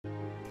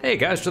Hey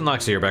guys,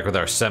 Jinlox here, back with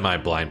our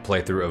semi-blind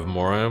playthrough of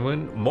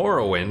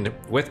Morrowind.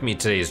 With me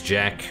today is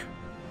Jack.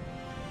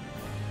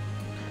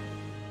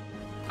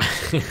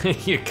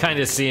 You kind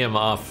of see him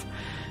off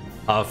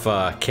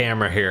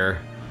camera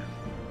here.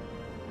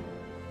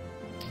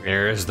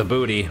 There's the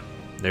booty.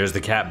 There's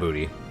the cat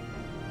booty.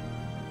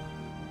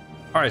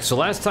 Alright, so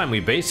last time we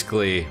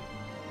basically...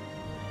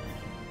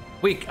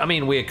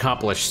 we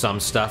accomplished some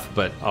stuff,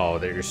 but... Oh,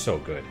 they're so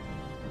good.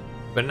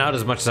 But not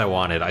as much as I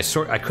wanted.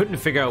 I couldn't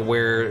figure out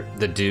where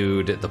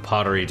the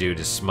pottery dude,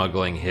 is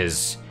smuggling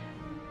his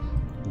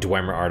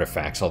Dwemer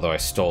artifacts, although I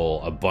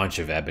stole a bunch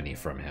of ebony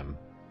from him.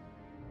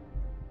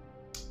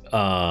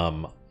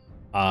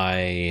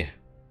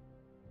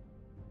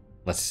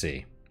 Let's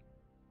see.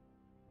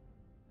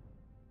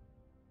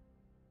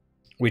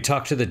 We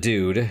talked to the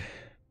dude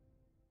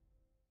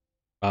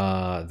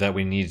that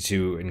we needed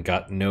to, and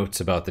got notes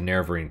about the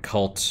Nerevarine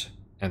cult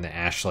and the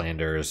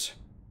Ashlanders.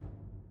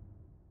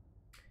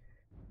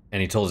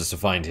 And he told us to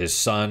find his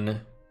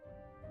son.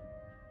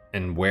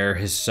 And where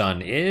his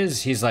son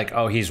is, he's like,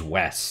 oh, he's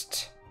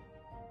west.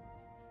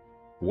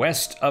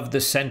 West of the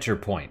center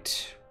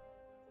point.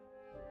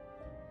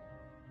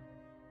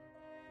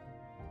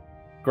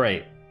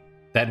 Great.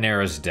 That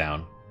narrows it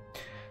down.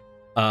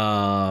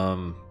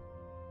 And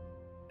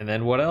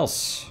then what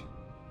else?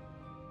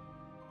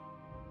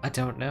 I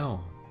don't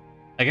know.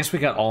 I guess we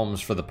got alms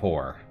for the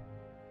poor.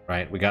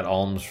 Right? We got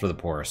alms for the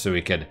poor. So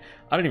we could...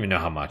 I don't even know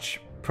how much.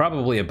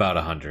 Probably about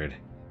 100.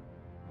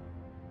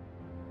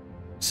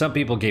 Some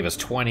people gave us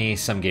 20,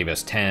 some gave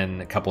us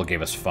 10, a couple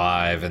gave us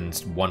 5, and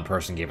one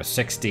person gave us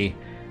 60.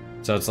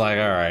 So it's like,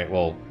 alright,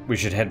 well, we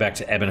should head back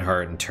to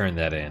Ebonheart and turn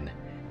that in.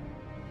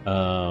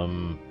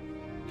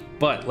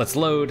 But let's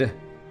load.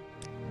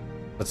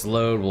 Let's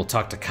load, we'll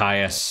talk to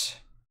Caius.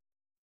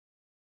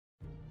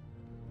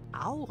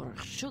 Our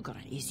sugar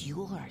is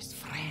yours,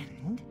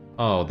 friend.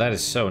 Oh, that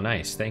is so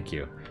nice, thank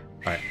you.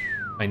 Alright,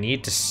 I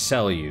need to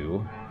sell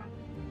you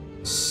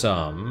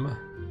some.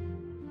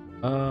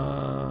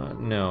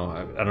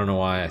 No, I don't know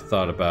why I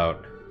thought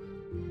about.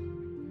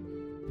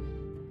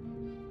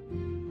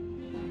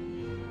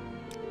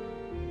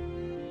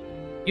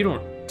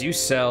 Do you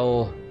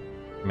sell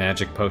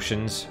magic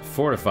potions?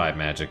 Fortified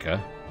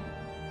Magicka.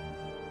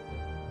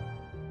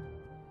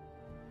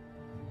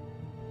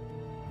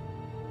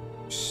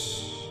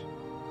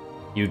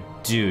 You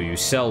do, you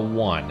sell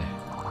one.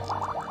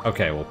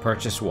 Okay, we'll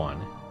purchase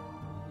one.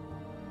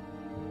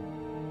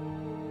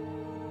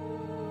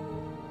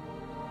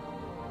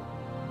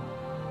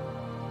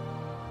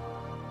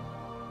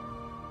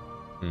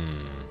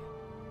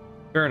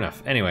 Fair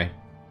enough. Anyway.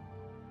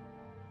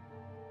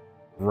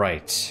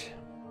 Right.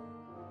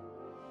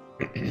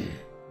 The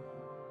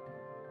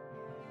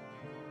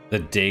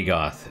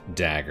Dagoth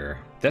dagger.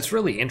 That's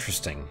really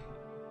interesting.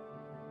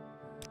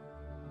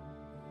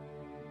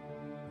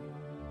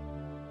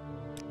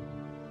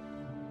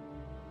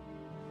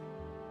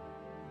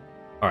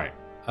 Alright.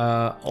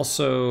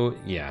 Also,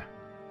 yeah.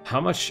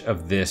 How much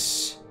of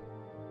this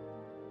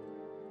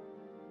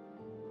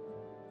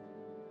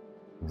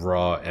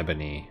raw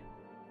ebony?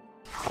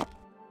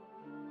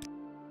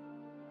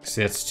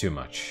 See, that's too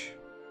much.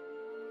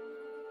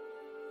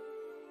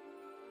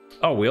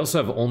 Oh, we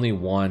also have only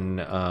one,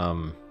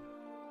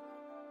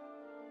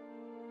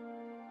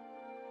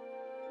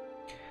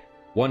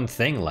 one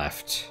thing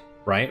left,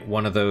 right?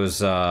 One of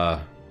those,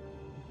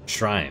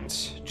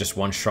 shrines. Just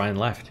one shrine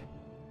left.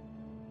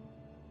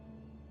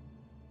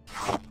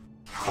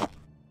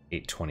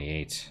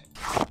 828.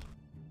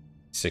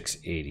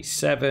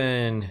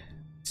 687.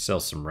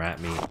 Sell some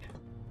rat meat.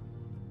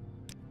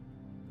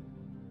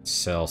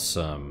 Sell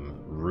some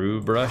rue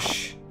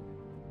brush.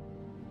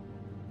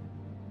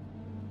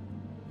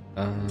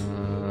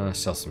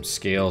 Sell some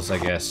scales, I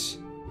guess.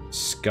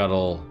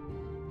 Scuttle.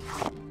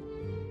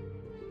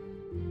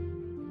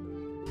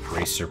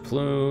 Racer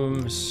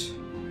plumes.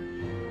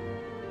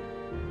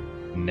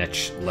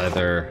 Netch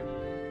leather.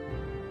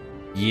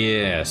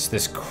 Yes,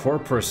 this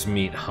corpus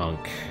meat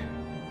hunk.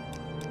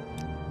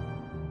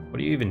 What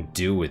do you even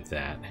do with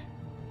that?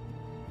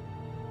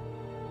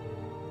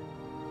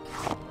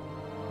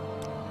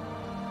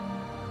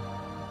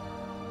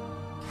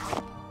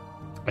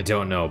 I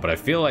don't know, but I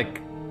feel like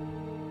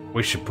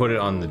we should put it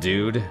on the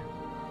dude.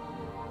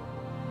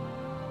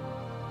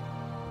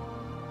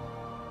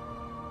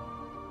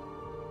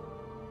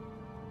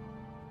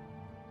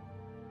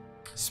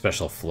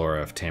 Special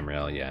flora of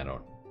Tamriel, yeah, I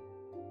don't...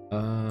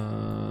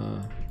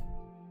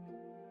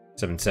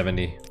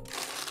 770.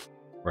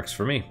 Works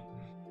for me.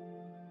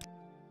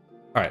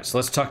 Alright, so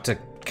let's talk to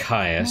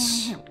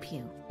Caius. May I help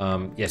you?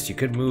 Yes, you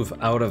could move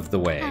out of the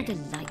way. How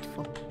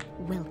delightful.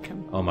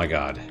 Welcome. Oh my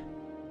god.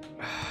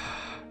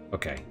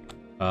 Okay.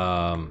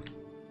 Why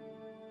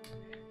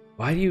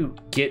do you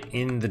get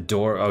in the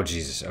door? Oh,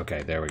 Jesus.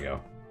 Okay, there we go.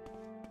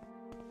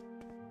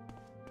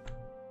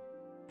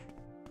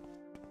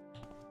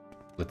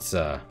 Let's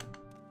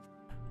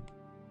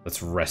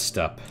rest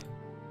up.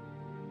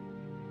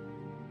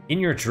 In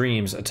your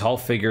dreams, a tall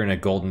figure in a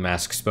golden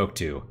mask spoke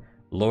to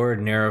Lord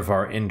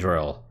Nerevar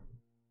Indril,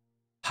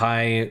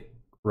 High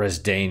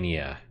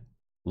Resdania,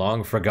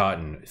 long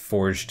forgotten,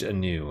 forged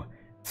anew.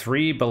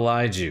 3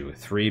 belied you,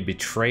 3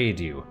 betrayed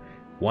you.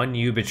 1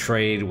 you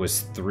betrayed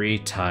was 3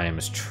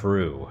 times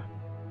true.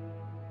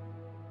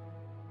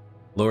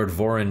 Lord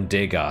Vorin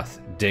Dagoth,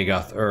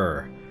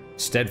 Dagoth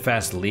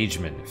steadfast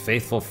liegeman,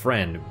 faithful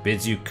friend,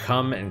 bids you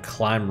come and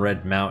climb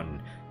Red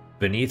Mountain.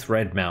 Beneath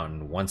Red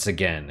Mountain, once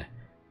again.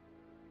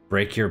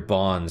 Break your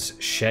bonds,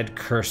 shed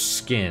cursed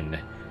skin,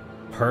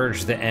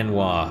 purge the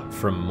Enwa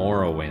from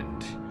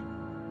Morrowind.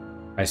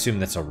 I assume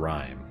that's a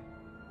rhyme.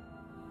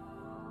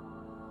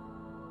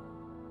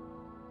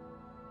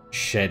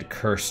 Shed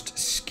cursed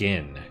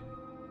skin.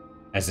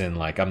 As in,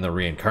 like, I'm the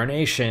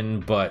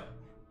reincarnation, but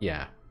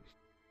yeah.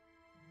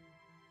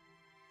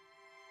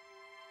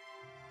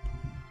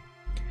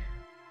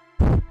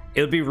 It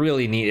would be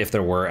really neat if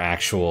there were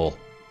actual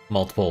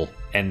multiple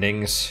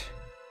endings,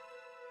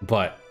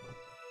 but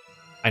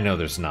I know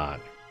there's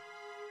not.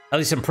 At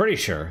least I'm pretty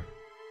sure.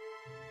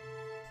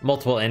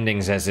 Multiple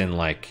endings as in,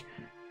 like,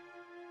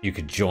 you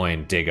could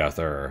join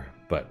Dagoth,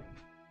 but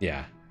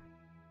yeah.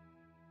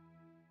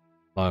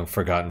 Long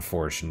forgotten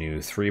forged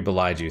new. 3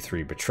 belied you,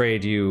 3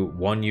 betrayed you.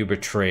 1 you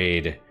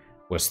betrayed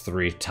was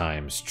 3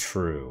 times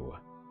true.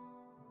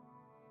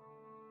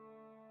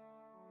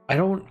 I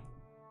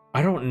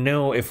don't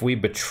know if we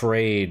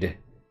betrayed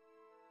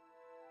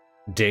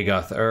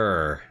Dagoth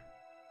or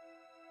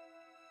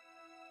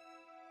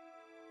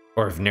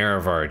if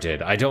Nerevar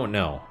did. I don't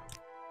know.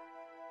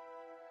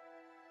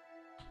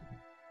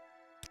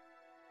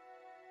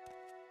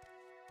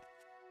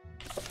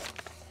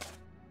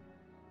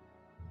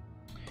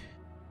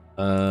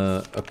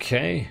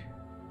 Okay.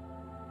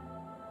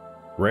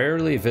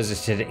 Rarely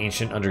visited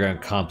ancient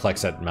underground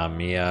complex at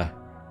Mamiya,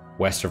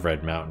 west of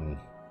Red Mountain.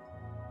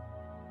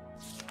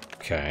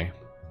 Okay.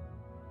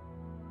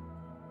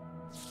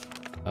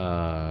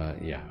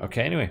 Yeah.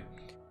 Okay, anyway.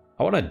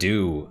 I want to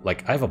do,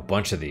 like, I have a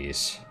bunch of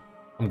these.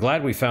 I'm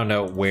glad we found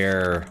out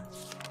where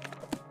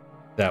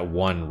that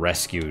one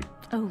rescued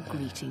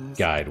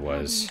guide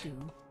was. How do you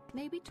do?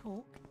 Maybe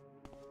talk.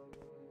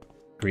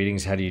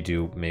 Greetings, how do you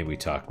do? May we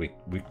talk? We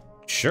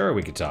sure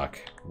we could talk.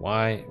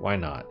 Why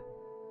not?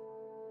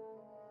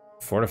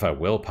 Fortify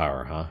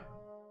willpower, huh?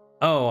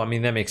 Oh, I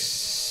mean that makes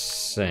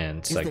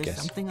sense, I guess. Is there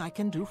something I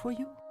can do for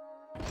you?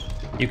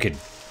 You could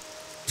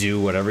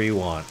do whatever you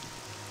want.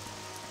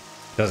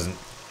 Doesn't...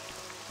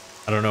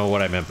 I don't know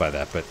what I meant by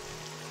that, but...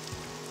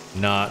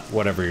 not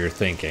whatever you're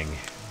thinking.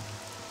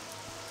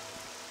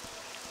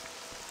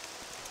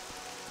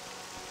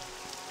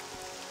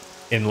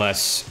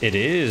 Unless it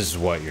is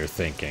what you're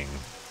thinking.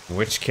 In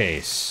which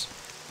case...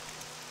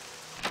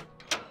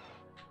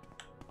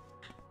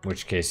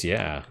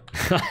 yeah.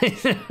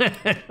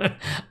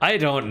 I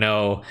don't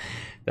know.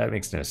 That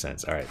makes no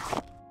sense. Alright.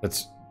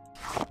 Let's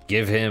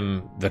give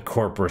him the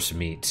corpus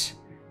meat.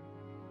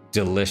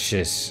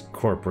 Delicious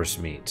corpus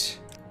meat.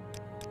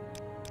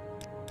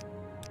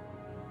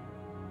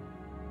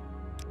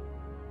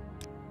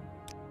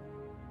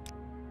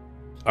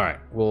 Alright.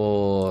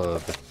 Well, the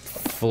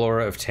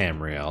Flora of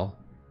Tamriel.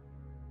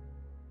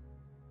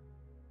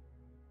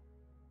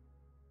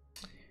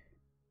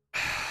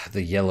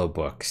 The yellow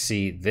book.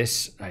 See,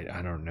 this,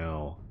 I don't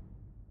know.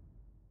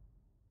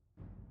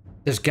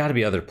 There's got to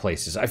be other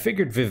places. I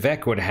figured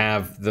Vivek would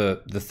have the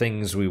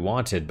things we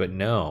wanted, but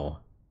no.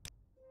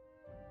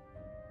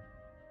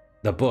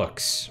 The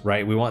books,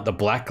 right? We want the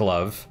Black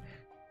Glove.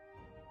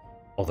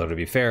 Although, to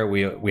be fair,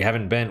 we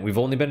haven't been... we've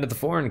only been to the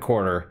Foreign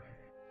Quarter.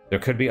 There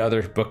could be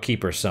other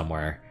bookkeepers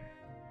somewhere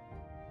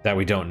that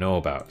we don't know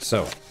about,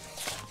 so...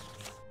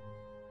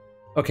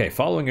 Okay,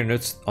 following your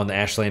notes on the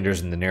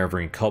Ashlanders and the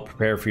Nerevarine cult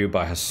prepared for you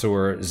by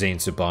Hasur Zain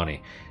Subani.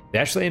 The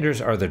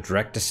Ashlanders are the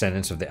direct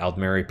descendants of the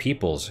Aldmeri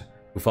peoples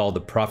who followed the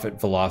prophet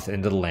Veloth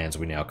into the lands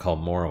we now call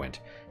Morrowind.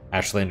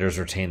 Ashlanders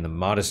retain the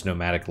modest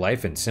nomadic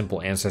life and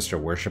simple ancestor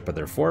worship of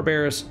their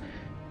forebears,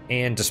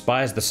 and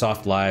despise the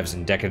soft lives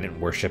and decadent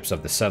worships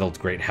of the settled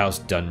Great House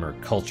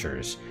Dunmer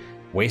cultures.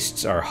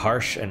 Wastes are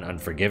harsh and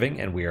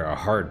unforgiving, and we are a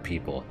hard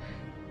people.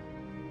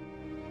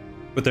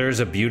 But there is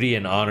a beauty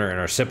and honor in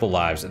our simple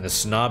lives, and the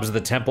snobs of the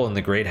temple and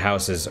the great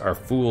houses are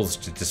fools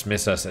to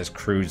dismiss us as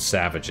crude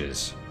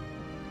savages.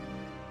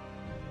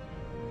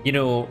 You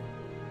know,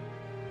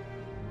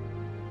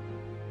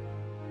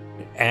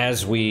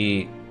 as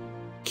we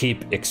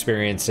keep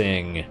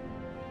experiencing,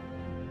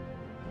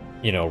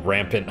 you know,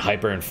 rampant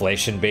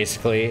hyperinflation,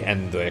 basically,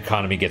 and the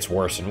economy gets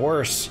worse and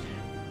worse,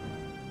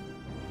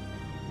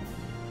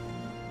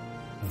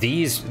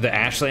 the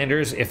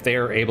Ashlanders, if they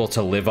are able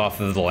to live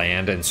off of the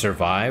land and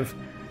survive,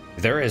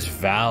 there is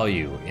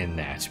value in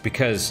that,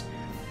 because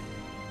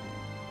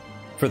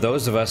for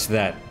those of us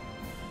that,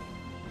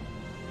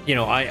 you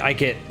know, I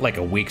get like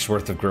a week's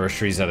worth of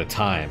groceries at a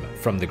time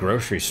from the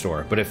grocery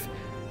store, but if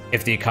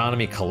the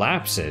economy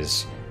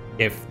collapses,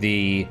 if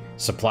the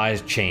supply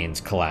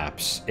chains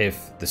collapse,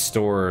 if the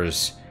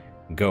stores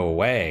go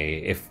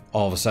away, if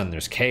all of a sudden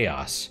there's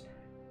chaos,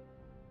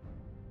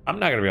 I'm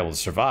not gonna be able to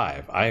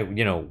survive.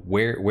 You know,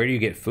 where do you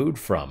get food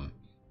from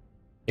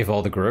if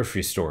all the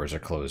grocery stores are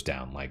closed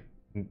down? Like,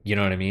 you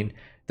know what I mean?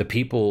 The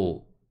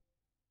people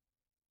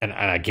And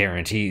I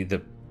guarantee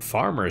the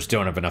farmers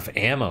don't have enough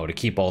ammo to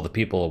keep all the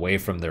people away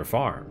from their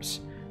farms.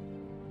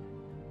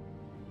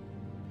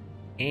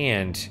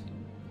 And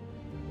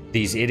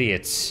these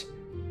idiots,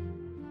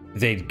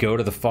 they'd go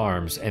to the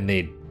farms and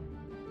they'd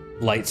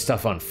light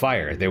stuff on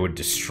fire. They would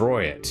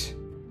destroy it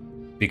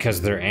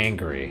because they're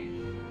angry,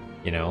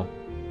 you know?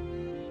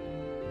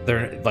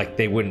 They're like,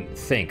 they wouldn't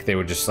think, they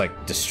would just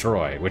like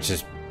destroy, which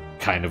is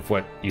kind of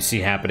what you see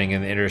happening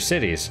in the inner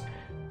cities.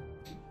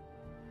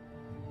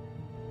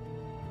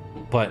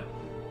 But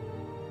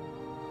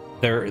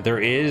there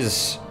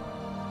is,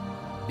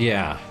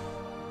 yeah,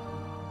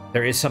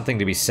 there is something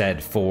to be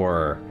said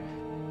for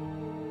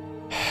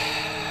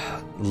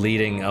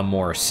leading a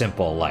more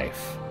simple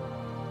life,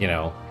 you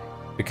know,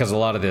 because a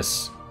lot of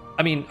this,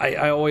 I mean,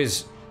 I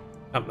always,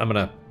 I'm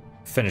gonna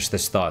finish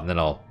this thought and then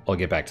I'll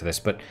get back to this,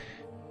 but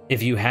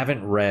if you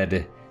haven't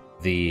read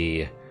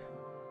the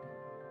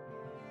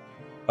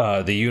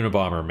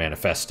Unabomber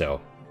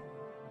Manifesto,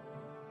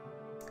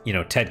 you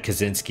know, Ted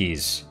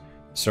Kaczynski's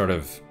sort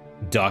of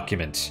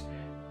document,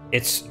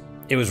 it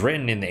was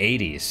written in the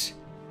 80s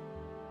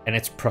and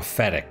it's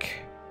prophetic,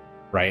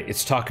 right?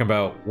 It's talking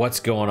about what's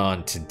going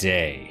on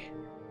today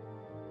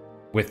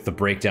with the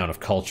breakdown of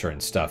culture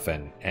and stuff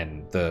and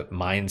the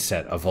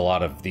mindset of a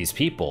lot of these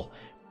people.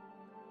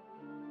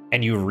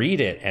 And you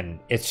read it and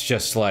it's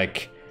just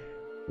like,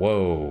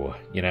 whoa,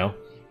 you know?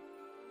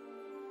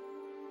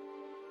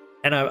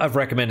 And I've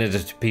recommended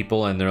it to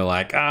people and they're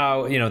like,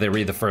 oh, you know, they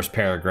read the first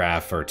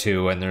paragraph or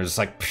two and they're just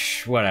like,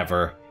 psh,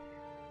 whatever.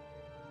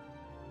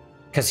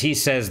 Because he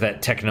says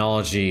that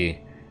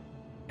technology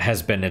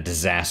has been a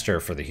disaster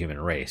for the human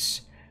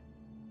race.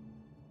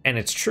 And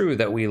it's true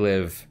that we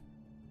live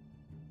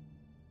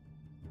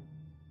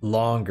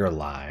longer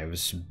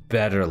lives,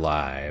 better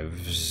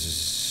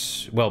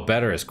lives. Well,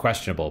 better is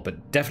questionable,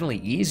 but definitely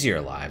easier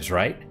lives,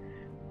 right?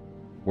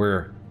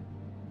 We're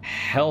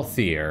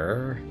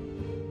healthier,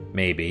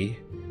 maybe,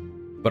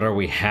 but are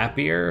we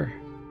happier?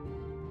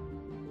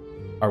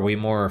 Are we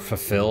more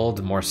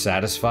fulfilled, more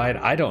satisfied?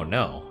 I don't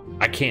know.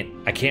 I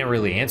can't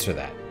really answer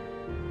that.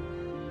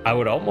 I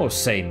would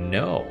almost say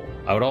no.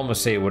 I would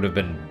almost say it would have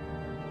been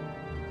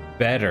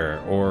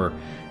better, or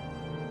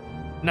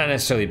not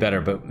necessarily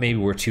better, but maybe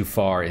we're too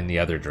far in the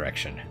other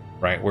direction,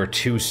 right? We're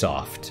too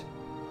soft.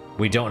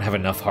 We don't have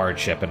enough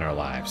hardship in our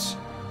lives.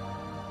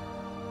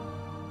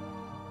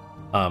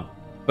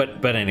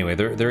 But anyway,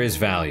 there is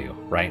value,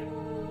 right?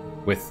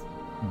 With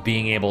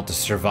being able to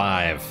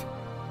survive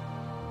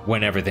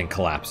when everything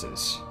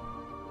collapses.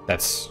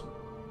 That's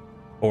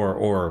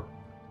or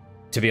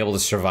to be able to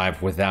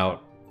survive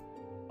without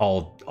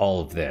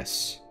all of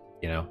this,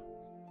 you know?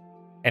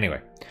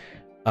 Anyway,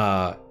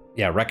 yeah,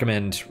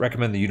 recommend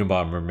the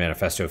Unabomber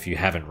Manifesto if you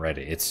haven't read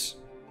it. It's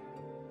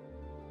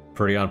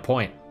pretty on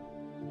point.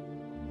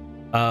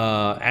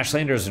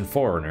 Ashlanders and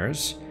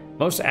foreigners.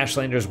 Most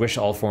Ashlanders wish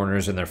all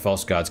foreigners and their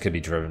false gods could be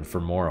driven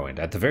from Morrowind.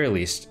 At the very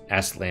least,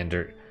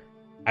 Ashlanders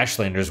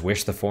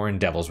wish the foreign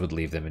devils would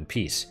leave them in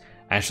peace.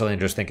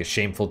 Ashlanders think it's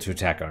shameful to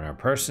attack unarmed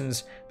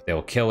persons, but they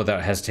will kill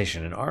without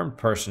hesitation an armed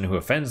person who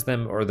offends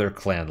them or their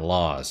clan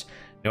laws.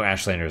 No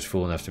Ashlander is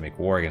fool enough to make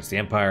war against the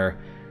Empire.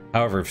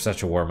 However, if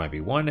such a war might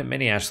be won,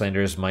 many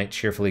Ashlanders might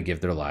cheerfully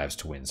give their lives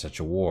to win such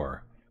a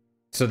war.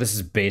 So this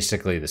is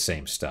basically the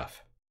same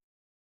stuff.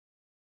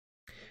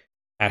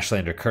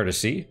 Ashlander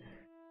courtesy.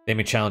 They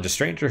may challenge a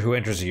stranger who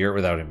enters a yurt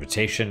without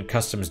invitation.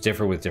 Customs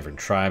differ with different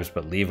tribes,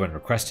 but leave when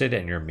requested,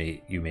 and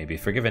you may be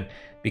forgiven.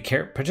 Be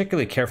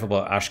particularly careful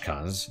about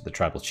Ashkans, the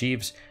tribal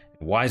chiefs,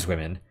 and wise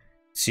women,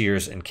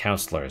 seers, and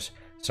counselors.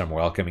 Some are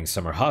welcoming,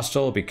 some are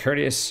hostile. Be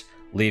courteous.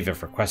 Leave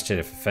if requested.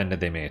 If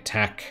offended, they may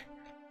attack.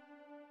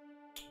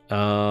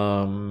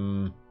 Yeah,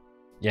 I'm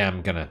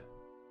gonna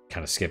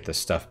kind of skip this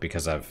stuff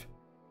because I've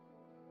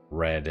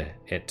read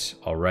it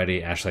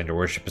already. Ashlander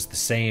worship is the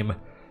same.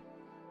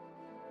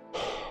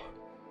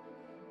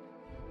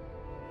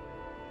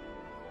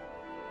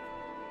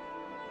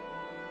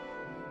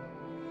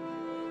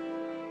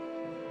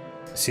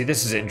 See,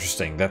 this is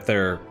interesting that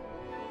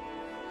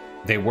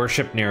they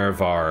worship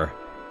Nerevar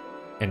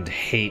and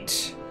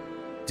hate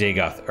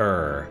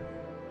Dagoth-Ur.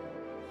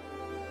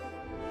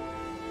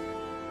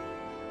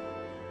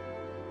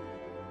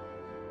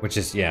 Which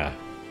is, yeah.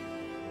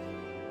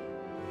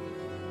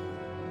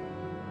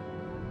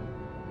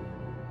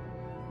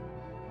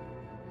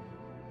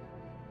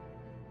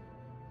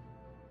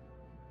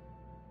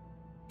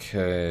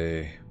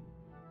 Okay.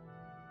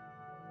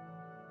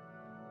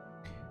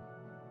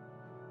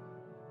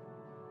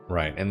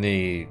 Right, and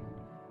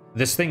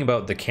this thing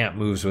about the camp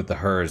moves with the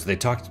herds, they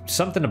talked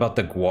something about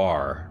the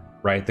Gwar,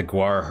 right? The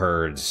Gwar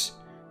herds.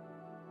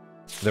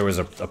 There was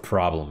a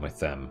problem with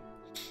them.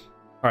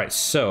 Alright,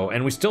 so,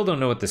 and we still don't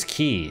know what this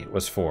key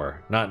was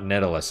for. Not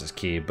Nedales's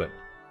key, but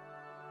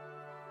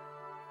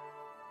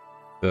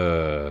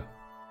the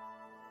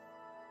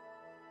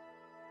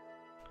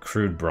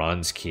crude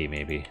bronze key,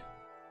 maybe.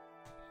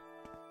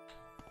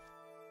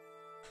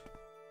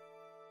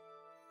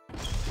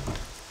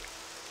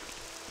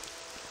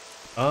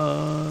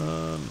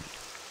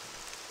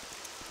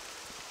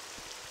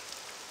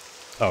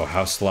 Oh,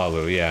 House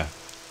Lalu, yeah.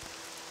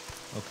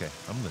 Okay,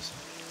 I'm listening.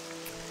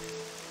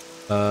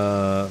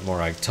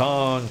 Morag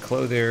Tong,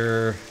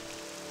 Clothier.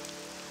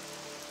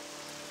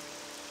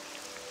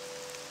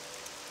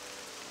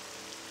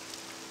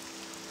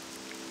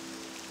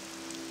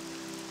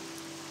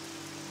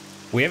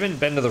 We haven't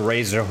been to the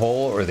Razor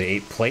Hole or the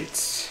 8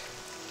 Plates.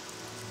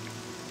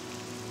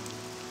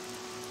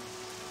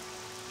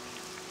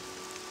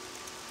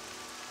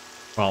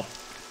 Well,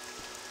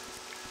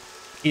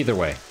 either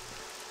way.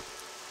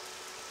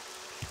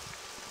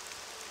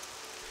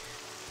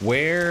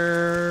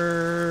 Where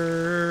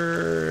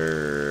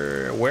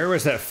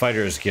was that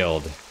Fighters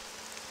Guild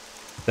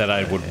that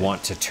I would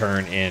want to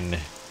turn in?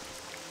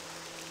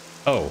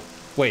 Oh,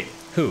 wait,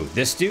 who?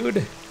 This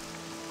dude?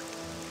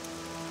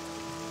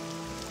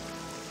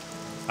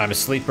 I'm a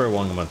sleeper,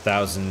 one among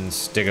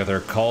thousands.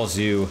 Digather calls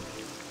you.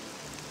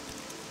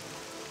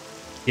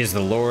 He is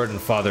the Lord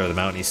and Father of the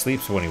mountain. He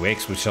sleeps, but when he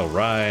wakes, we shall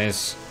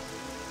rise.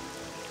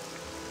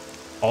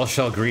 All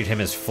shall greet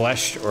him as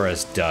flesh or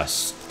as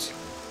dust.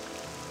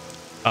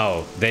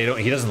 Oh, they don't.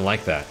 He doesn't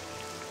like that.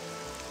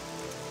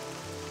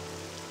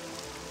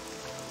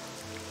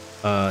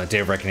 Day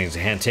of Reckoning is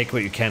at hand. Take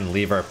what you can,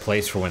 leave our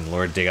place, for when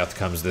Lord Digoth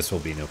comes, this will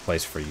be no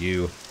place for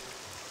you.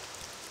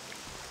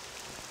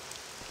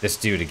 This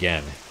dude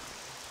again.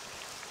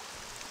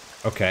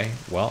 Okay,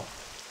 well,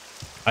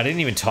 I didn't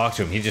even talk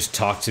to him. He just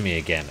talked to me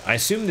again. I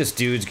assume this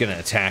dude's gonna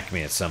attack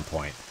me at some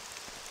point.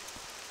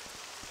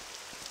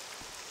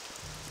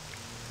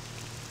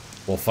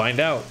 We'll find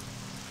out.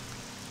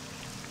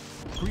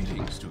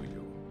 Greetings to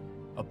you.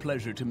 A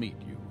pleasure to meet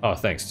you. Oh,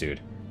 thanks, dude.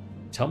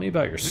 Tell me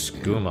about your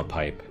skooma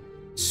pipe.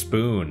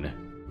 Spoon.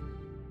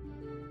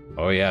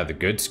 Oh yeah, the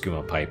good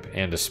skooma pipe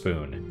and a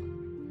spoon.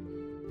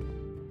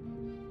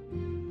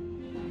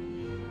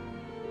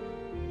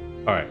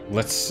 Alright,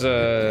 let's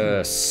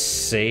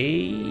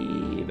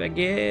save, I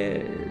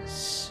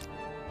guess.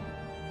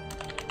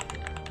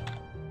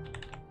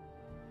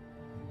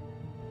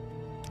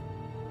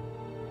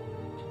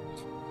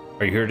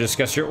 Are you here to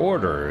discuss your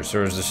orders,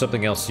 or is there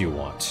something else you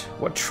want?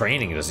 What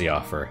training does he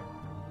offer?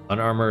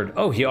 Unarmored...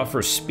 Oh, he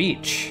offers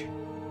speech.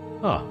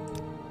 Huh.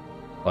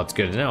 Well, that's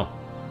good to know.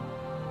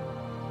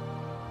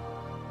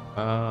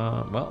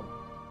 Well...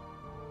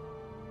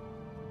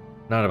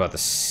 Not about the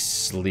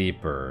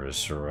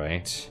sleepers,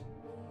 right?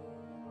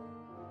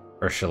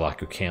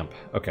 Ursulaku camp.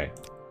 Okay.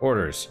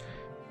 Orders.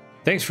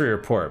 Thanks for your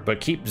report,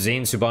 but keep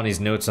Zane Subani's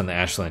notes on the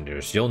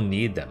Ashlanders. You'll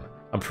need them.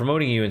 I'm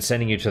promoting you and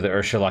sending you to the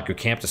Ursulaku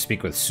camp to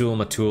speak with Sul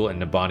Matul and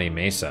Nabani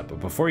Mesa, but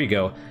before you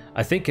go,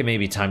 I think it may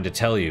be time to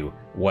tell you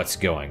what's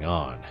going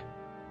on.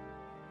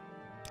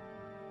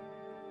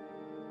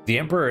 The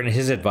Emperor and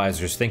his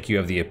advisors think you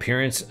have the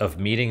appearance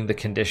of meeting the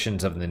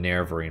conditions of the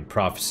Nerevarine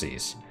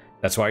prophecies.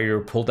 That's why you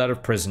were pulled out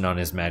of prison on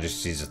His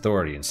Majesty's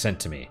authority and sent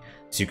to me,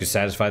 so you could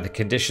satisfy the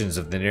conditions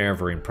of the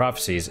Nerevarine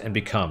prophecies and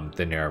become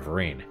the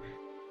Nerevarine.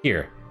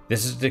 Here,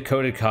 this is a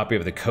decoded copy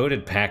of the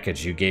coded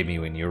package you gave me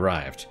when you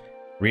arrived.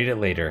 Read it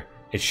later.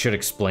 It should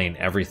explain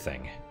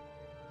everything.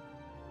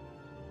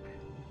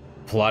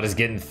 Plot is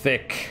getting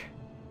thick.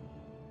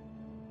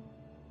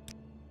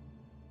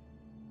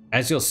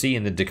 As you'll see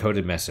in the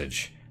decoded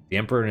message, the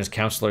Emperor and his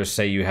counselors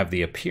say you have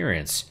the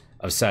appearance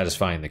of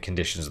satisfying the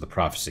conditions of the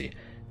prophecy.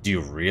 Do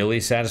you really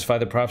satisfy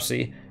the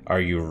prophecy?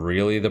 Are you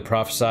really the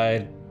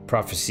prophesied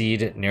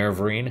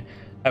Nerevarine?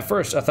 At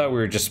first, I thought we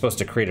were just supposed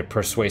to create a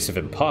persuasive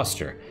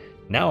imposter.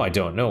 Now I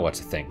don't know what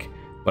to think,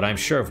 but I'm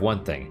sure of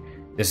one thing.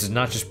 This is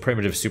not just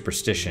primitive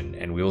superstition,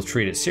 and we will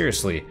treat it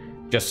seriously,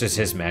 just as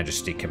His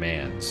Majesty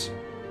commands.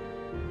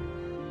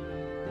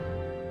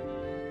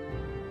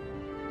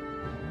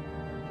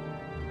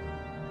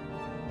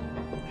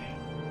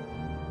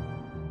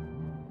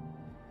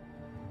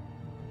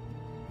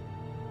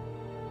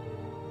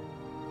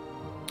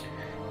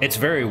 It's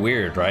very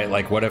weird, right?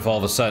 Like, what if all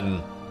of a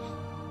sudden,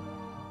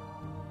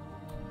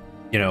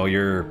 you know,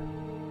 you're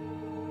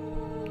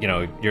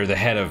the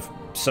head of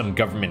some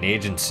government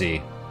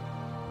agency,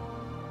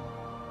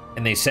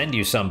 and they send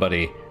you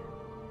somebody,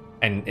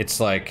 and it's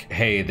like,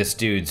 hey, this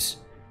dude's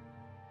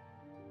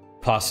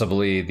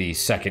possibly the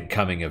second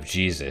coming of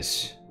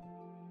Jesus.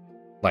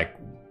 Like,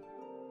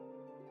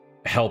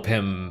 help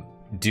him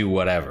do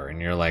whatever.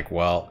 And you're like,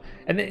 well,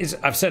 and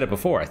I've said it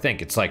before, I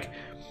think. It's like,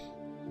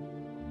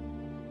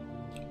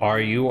 are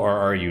you or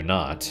are you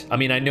not? I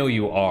mean, I know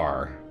you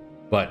are,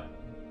 but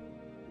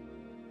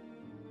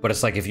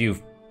it's like if you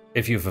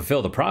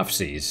fulfill the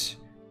prophecies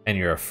and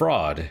you're a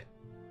fraud,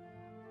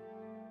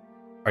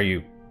 are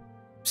you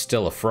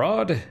still a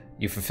fraud?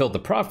 You fulfilled the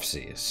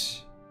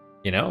prophecies,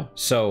 you know?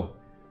 So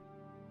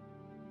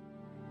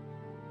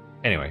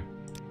anyway,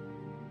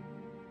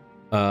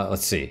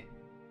 let's see.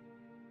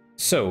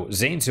 So,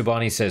 Zane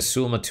Subani says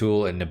Sul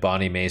Matul and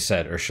Nabani Mesa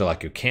at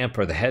Ursulaku camp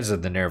are the heads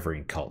of the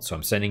Nerevarine cult, so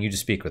I'm sending you to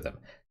speak with them.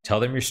 Tell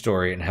them your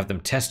story and have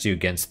them test you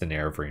against the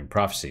Nerevarine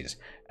prophecies.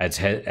 As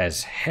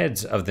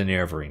heads of the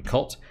Nerevarine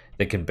cult,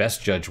 they can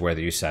best judge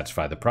whether you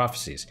satisfy the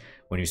prophecies.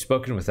 When you've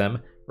spoken with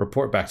them,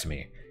 report back to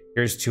me.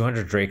 Here's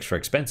 200 drakes for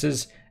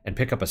expenses, and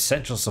pick up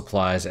essential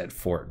supplies at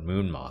Fort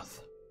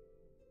Moonmoth.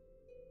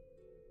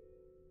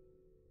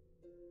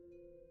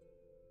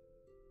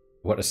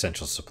 What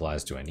essential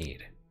supplies do I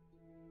need?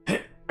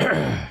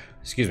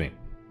 Excuse me.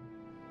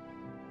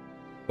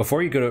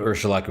 Before you go to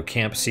Ursulaku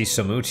Camp, see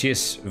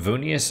Somutius,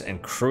 Vunius,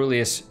 and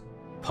Crulius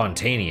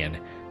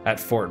Pontanian at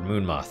Fort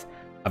Moonmoth.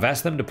 I've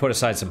asked them to put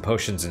aside some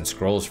potions and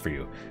scrolls for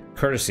you,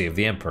 courtesy of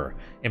the Emperor.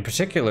 In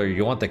particular,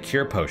 you'll want the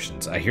cure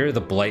potions. I hear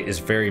the blight is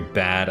very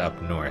bad up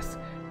north.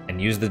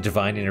 And use the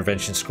Divine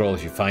Intervention scroll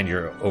if you find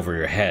you're over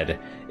your head.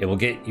 It will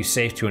get you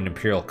safe to an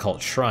Imperial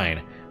Cult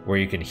shrine, where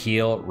you can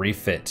heal,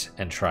 refit,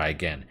 and try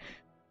again.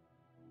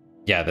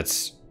 Yeah,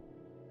 that's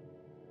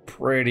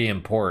pretty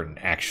important,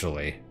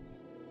 actually.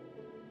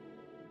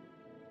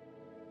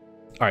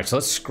 Alright, so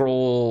let's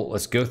scroll.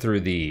 Let's go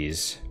through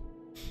these.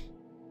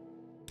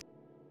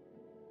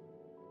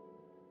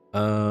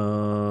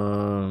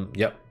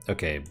 Yep.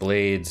 Okay,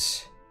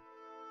 Blades.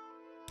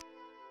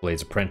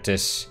 Blades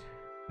Apprentice.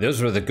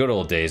 Those were the good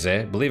old days,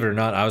 eh? Believe it or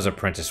not, I was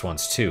apprentice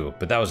once too,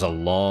 but that was a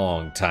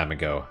long time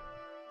ago.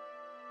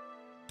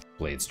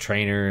 Blades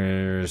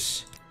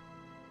Trainers.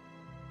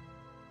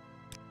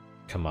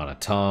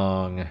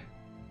 Kamanatong.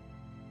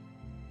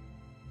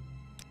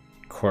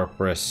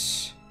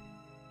 Corpus.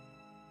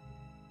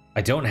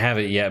 I don't have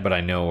it yet, but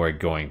I know we're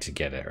going to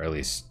get it, or at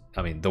least,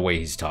 I mean, the way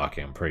he's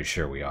talking, I'm pretty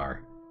sure we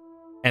are.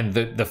 And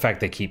the fact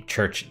they keep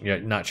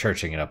not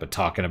churching it up, but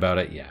talking about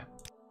it, yeah.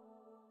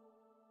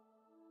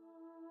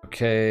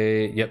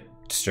 Okay, yep.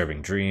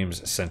 Disturbing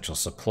Dreams, Essential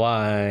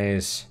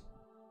Supplies.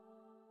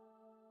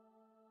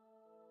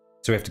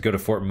 So we have to go to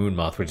Fort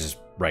Moonmoth, which is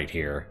right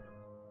here.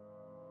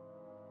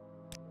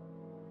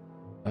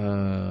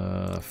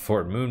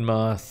 Fort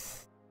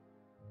Moonmoth.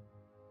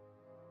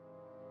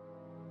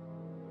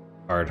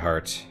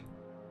 Hardheart.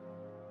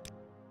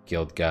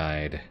 Guild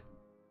Guide.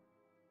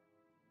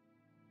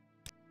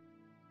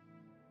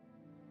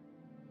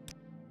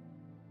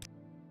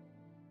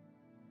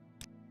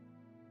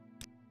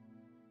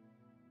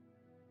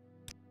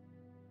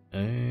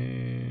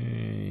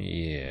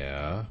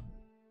 Yeah.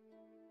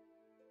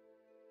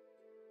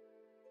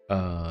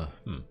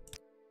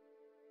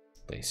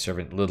 Lay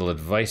servant little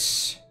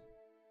advice.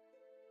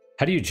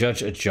 How do you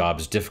judge a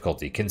job's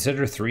difficulty?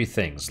 Consider 3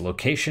 things: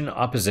 location,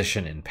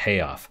 opposition, and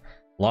payoff.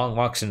 Long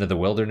walks into the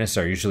wilderness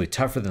are usually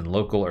tougher than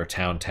local or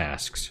town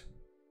tasks.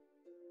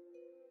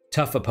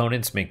 Tough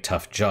opponents make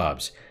tough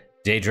jobs.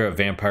 Daedra of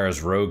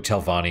Vampires, Rogue,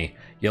 Telvanni,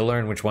 you'll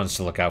learn which ones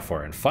to look out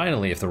for. And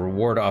finally, if the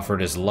reward offered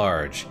is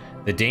large,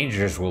 the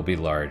dangers will be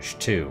large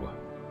too.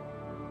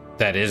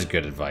 That is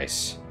good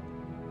advice.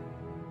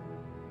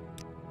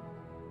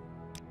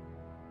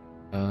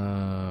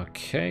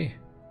 Okay.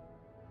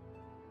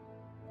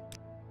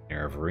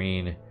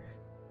 Nerevarine.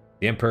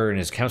 The Emperor and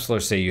his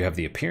counselors say you have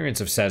the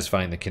appearance of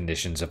satisfying the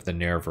conditions of the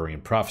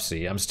Nerevarine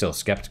prophecy. I'm still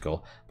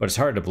skeptical, but it's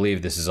hard to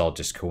believe this is all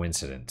just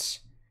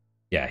coincidence.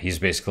 Yeah, he's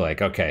basically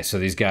like, okay, so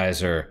these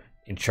guys are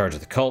in charge of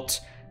the cult.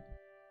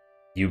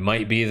 You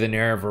might be the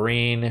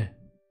Nerevarine.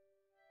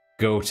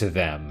 Go to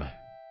them.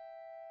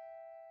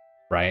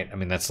 Right? I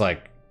mean, that's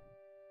like...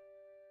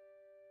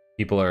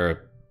 People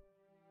are...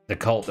 The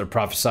cult, they're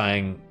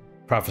prophesizing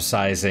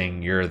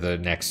you're the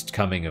next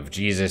coming of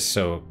Jesus,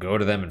 so go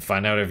to them and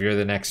find out if you're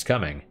the next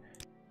coming.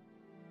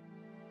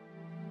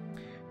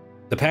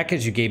 The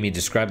package you gave me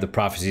described the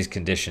prophecy's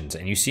conditions,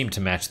 and you seem to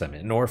match them.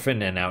 An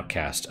orphan and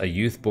outcast, a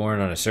youth born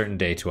on a certain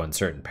day to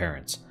uncertain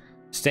parents.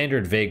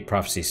 Standard vague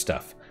prophecy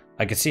stuff.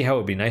 I could see how it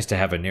would be nice to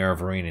have a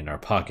Nerevarine in our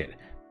pocket,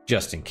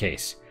 just in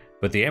case.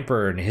 But the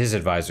Emperor and his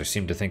advisor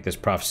seem to think this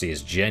prophecy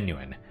is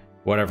genuine,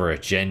 whatever a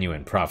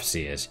genuine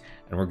prophecy is,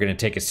 and we're going to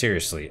take it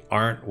seriously,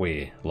 aren't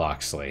we,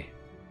 Loxley?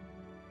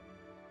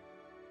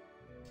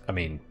 I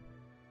mean,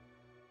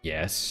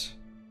 yes.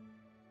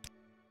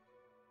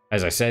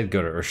 As I said,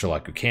 go to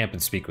Ursulaku Camp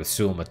and speak with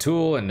Sul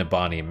Matul and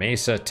Nabani and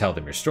Mesa. Tell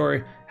them your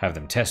story. Have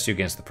them test you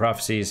against the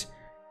prophecies.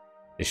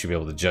 They should be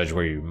able to judge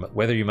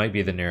whether you might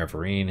be the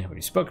Nerevarine. When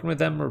you've spoken with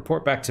them,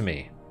 report back to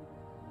me.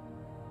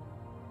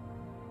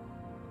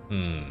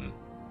 So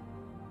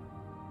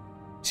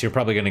you're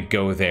probably going to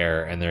go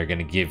there and they're going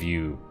to give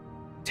you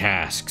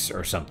tasks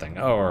or something.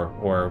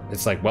 Or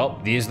it's like, well,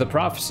 these are the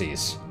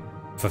prophecies.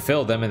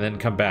 Fulfill them and then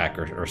come back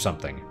or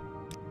something.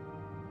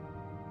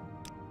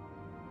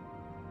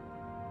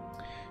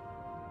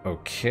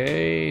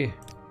 Okay.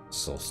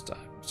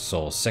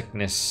 Soul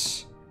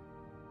sickness.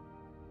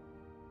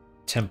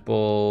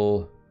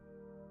 Temple.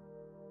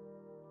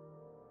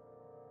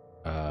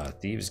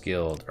 Thieves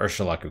Guild.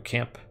 Ursulaku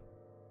Camp.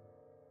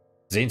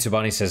 Zane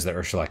Subani says that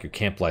Ursulaku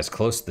Camp lies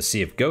close to the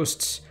Sea of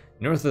Ghosts,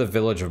 north of the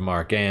village of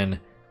Margan,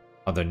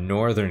 on the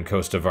northern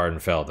coast of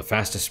Vardenfell. The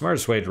fastest,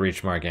 smartest way to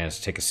reach Margan is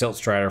to take a silt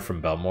strider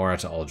from Balmora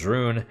to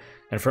Aldrune,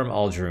 and from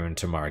Aldrune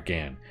to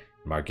Margan.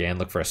 In Margan,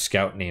 look for a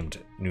scout named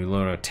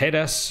Nulono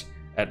Tedas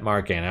at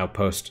Margan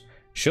Outpost.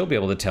 She'll be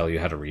able to tell you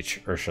how to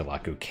reach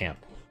Ursulaku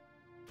Camp.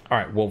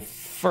 Alright, well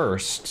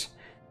first,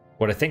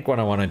 what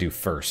I want to do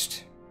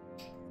first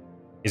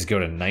is go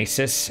to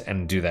Nisus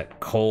and do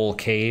that coal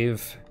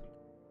cave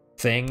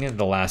thing,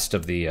 the last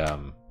of the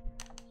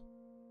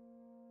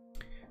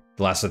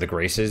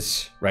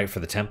graces, right,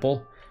 for the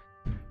temple.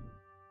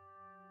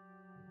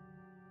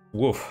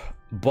 Woof.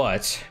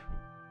 But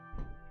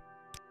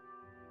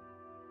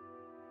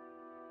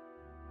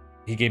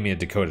He gave me a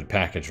decoded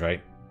package,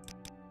 right?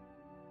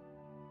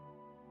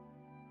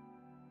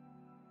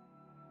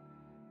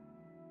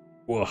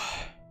 Whoa.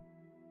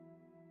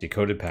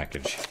 Decoded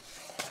package.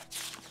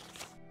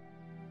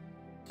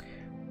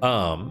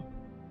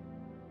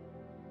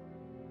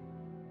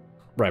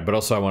 Right, but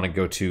also I want to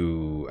go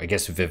to, I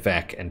guess,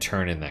 Vivek and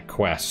turn in that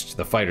quest,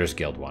 the Fighters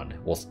Guild one.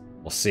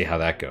 We'll see how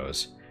that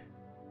goes.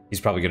 He's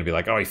probably going to be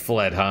like, oh, he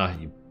fled, huh?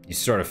 You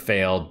sort of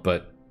failed,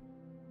 but...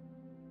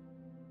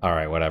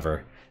 Alright,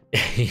 whatever.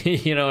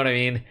 You know what I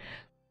mean?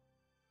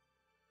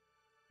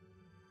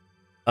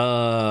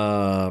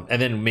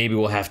 And then maybe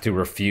we'll have to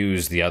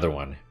refuse the other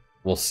one.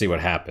 We'll see what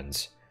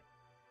happens.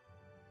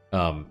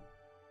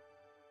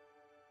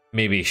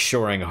 Maybe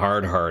Shoring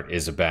Hardheart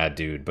is a bad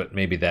dude, but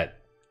maybe that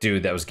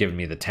dude that was giving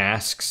me the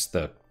tasks,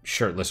 the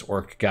shirtless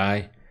orc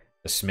guy,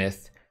 the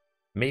smith,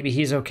 maybe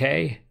he's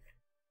okay.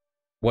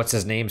 What's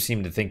his name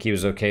seemed to think he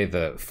was okay,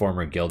 the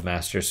former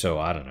guildmaster, so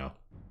I don't know.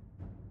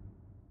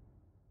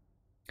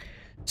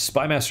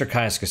 Spymaster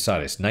Caius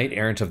Casades, Knight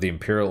Errant of the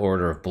Imperial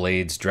Order of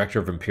Blades, Director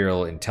of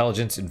Imperial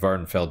Intelligence in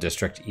Vardenfell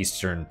District,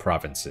 Eastern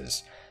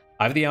Provinces.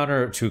 I have the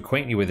honor to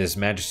acquaint you with His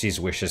Majesty's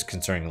wishes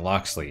concerning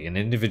Loxley, an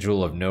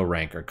individual of no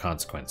rank or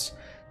consequence.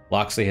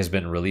 Loxley has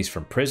been released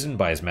from prison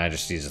by His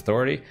Majesty's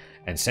authority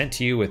and sent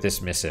to you with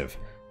this missive.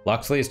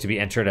 Loxley is to be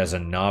entered as a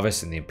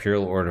novice in the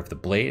Imperial Order of the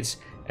Blades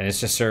and is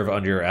to serve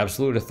under your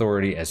absolute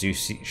authority as you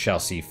shall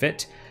see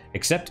fit,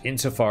 except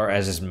insofar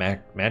as His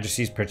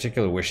Majesty's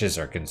particular wishes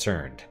are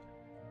concerned.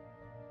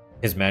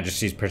 His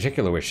Majesty's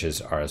particular wishes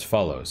are as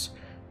follows.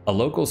 A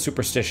local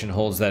superstition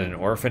holds that an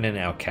orphan and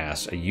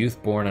outcast, a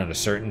youth born on a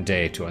certain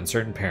day to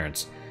uncertain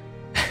parents,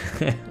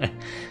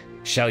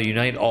 shall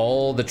unite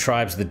all the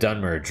tribes of the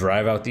Dunmer,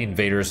 drive out the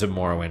invaders of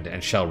Morrowind,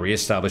 and shall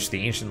re-establish the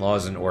ancient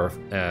laws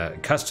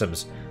and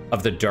customs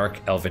of the dark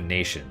elven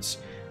nations.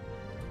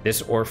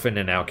 This orphan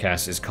and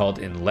outcast is called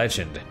in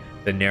legend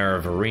the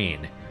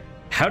Nerevarine.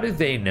 How did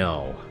they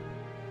know?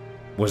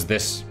 Was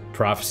this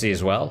prophecy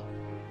as well?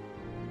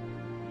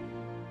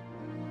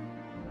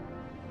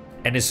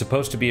 And is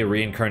supposed to be a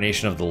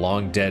reincarnation of the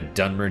long-dead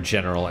Dunmer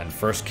general and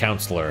first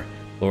counselor,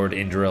 Lord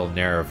Indril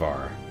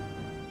Nerevar.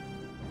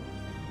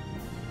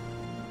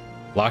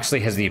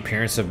 Loxley has the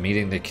appearance of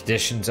meeting the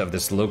conditions of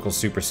this local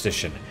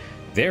superstition.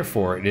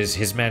 Therefore, it is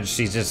His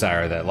Majesty's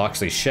desire that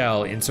Loxley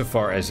shall,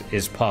 insofar as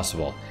is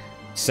possible,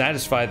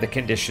 satisfy the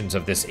conditions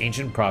of this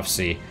ancient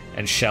prophecy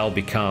and shall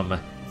become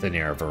the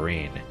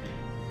Nerevarine.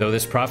 Though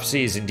this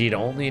prophecy is indeed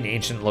only an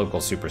ancient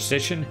local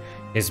superstition,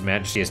 His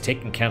Majesty has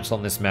taken counsel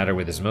on this matter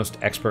with his most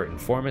expert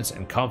informants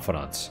and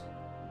confidants.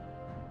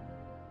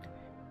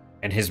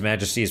 And His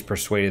Majesty is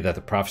persuaded that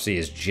the prophecy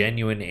is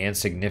genuine and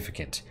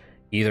significant,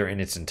 either in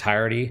its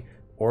entirety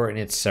or in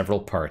its several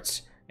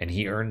parts, and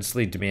he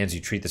earnestly demands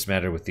you treat this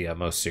matter with the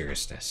utmost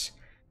seriousness.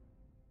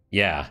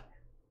 Yeah,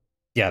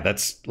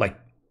 that's like,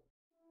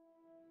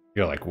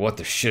 you're like, what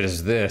the shit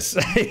is this?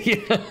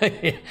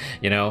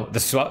 You know, the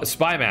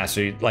spy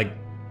master, like,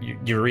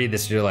 you read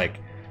this, you're like,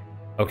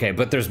 okay,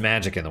 but there's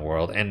magic in the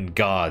world, and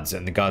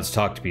the gods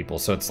talk to people,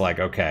 so it's like,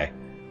 okay.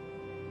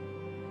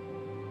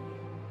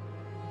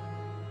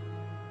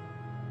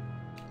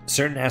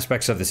 Certain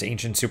aspects of this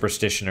ancient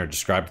superstition are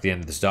described at the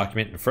end of this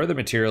document, and further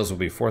materials will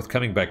be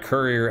forthcoming by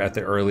courier at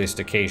the earliest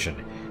occasion.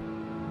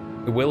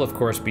 It will, of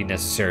course, be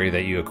necessary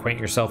that you acquaint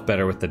yourself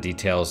better with the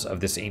details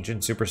of this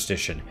ancient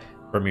superstition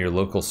from your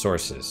local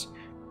sources.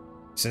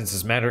 Since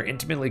this matter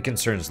intimately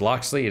concerns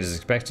Loxley, it is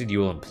expected you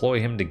will employ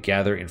him to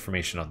gather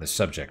information on this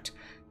subject.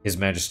 His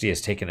Majesty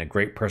has taken a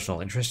great personal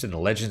interest in the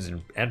legends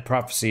and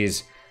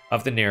prophecies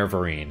of the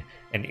Nerevarine,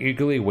 and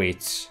eagerly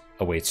awaits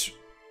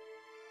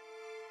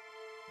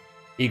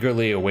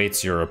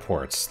your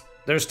reports.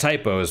 There's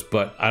typos,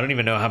 but I don't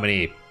even know how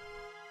many...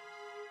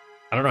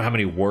 I don't know how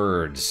many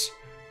words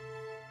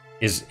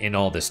is in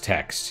all this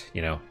text,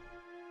 you know?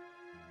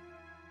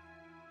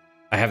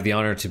 I have the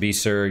honor to be,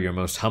 sir, your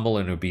most humble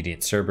and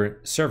obedient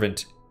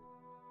servant,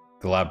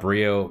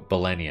 Glabrio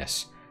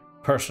Belenius,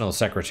 personal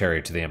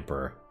secretary to the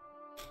Emperor.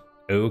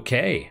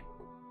 Okay.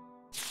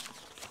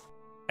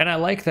 And I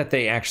like that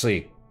they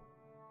actually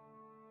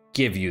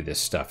give you this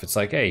stuff. It's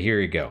like, hey,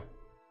 here you go.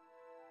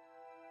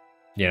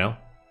 You know?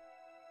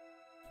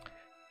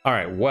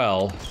 Alright,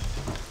 well...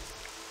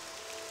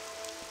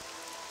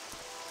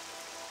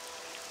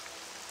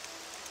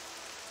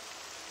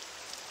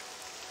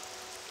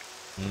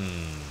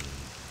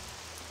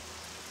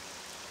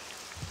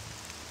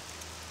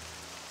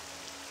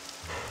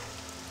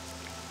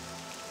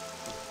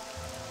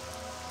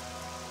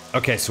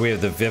 Okay, so we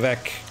have the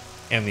Vivek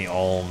and the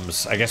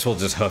Alms. I guess we'll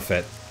just hoof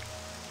it.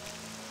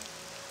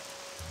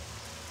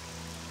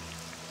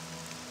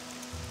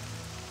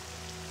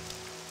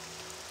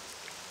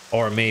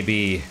 Or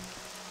maybe...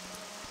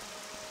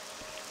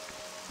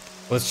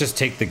 let's just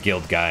take the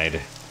guild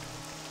guide.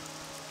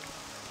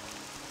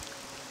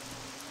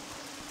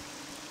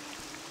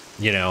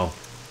 You know,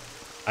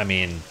 I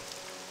mean...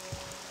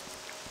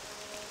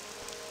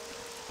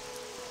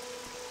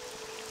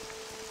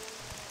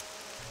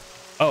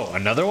 oh,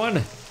 another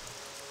one?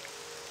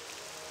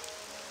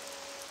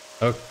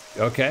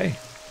 Okay.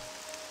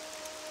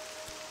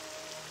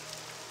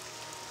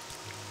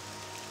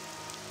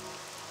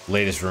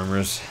 Latest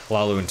rumors.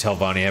 Lalu and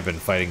Telvanni have been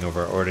fighting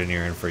over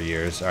Ordiniran for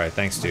years. Alright,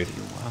 thanks, dude.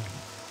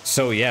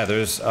 So, yeah,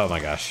 there's... Oh, my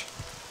gosh.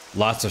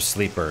 Lots of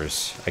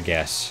sleepers, I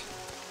guess.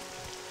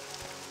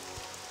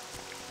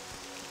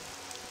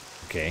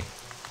 Okay.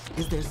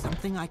 Is there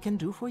something I can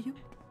do for you?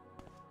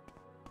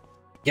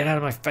 Get out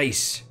of my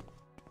face!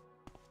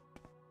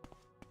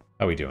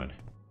 How we doing?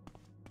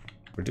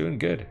 We're doing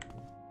good.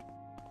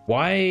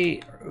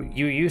 Why...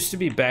 You used to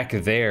be back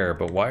there,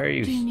 but why are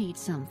you... Do you need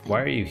something?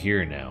 Why are you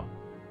here now?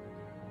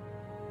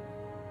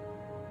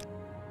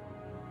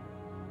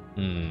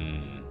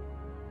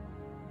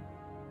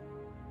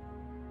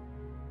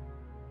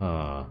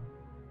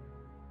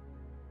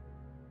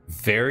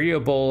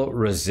 Variable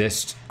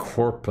resist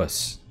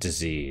corpus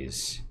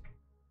disease.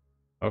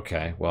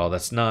 Okay, well,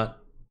 that's not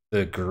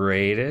the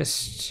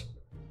greatest.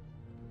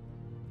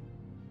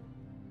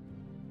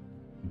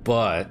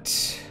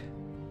 But...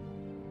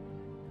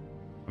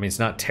 I mean, it's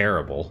not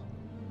terrible.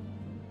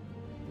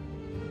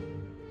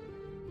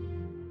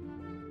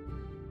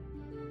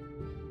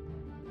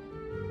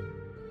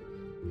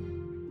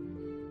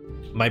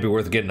 Might be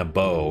worth getting a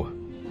bow.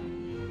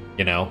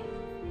 You know?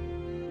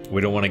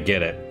 We don't want to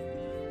get it.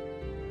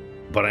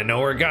 But I know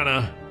we're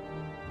gonna.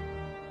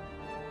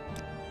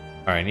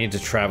 Alright, I need to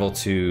travel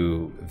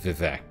to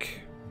Vivek.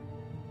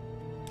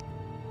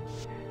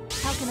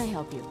 How can I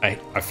help you?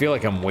 I feel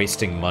like I'm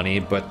wasting money,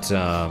 but,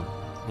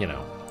 you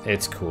know,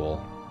 it's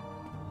cool.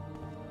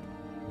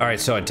 Alright,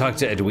 so I talked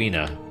to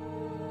Edwina.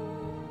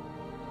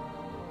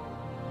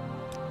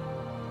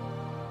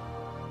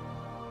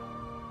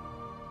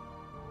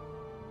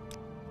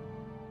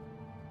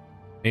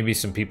 Maybe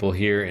some people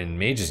here in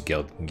Mage's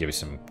Guild can give you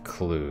some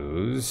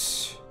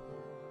clues.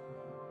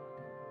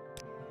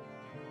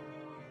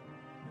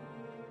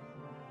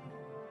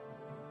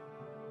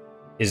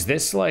 Is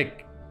this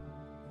like...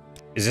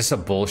 Is this a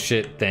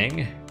bullshit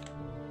thing?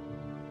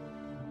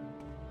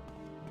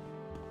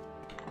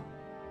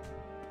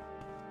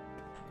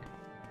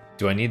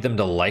 Do I need them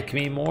to like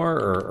me more,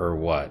 or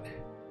what?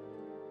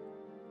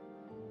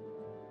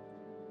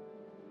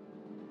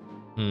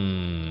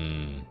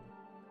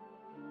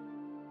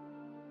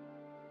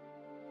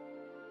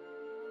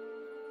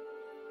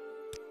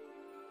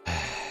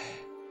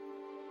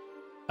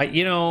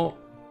 You know,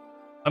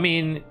 I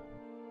mean,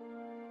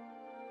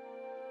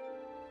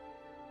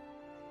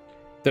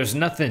 there's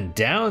nothing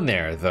down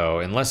there, though,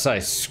 unless I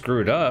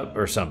screwed up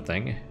or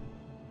something.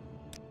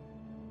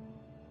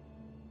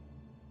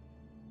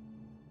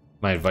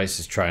 My advice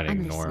is try to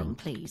ignore him.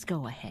 Please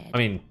go ahead. I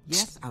mean,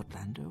 yes,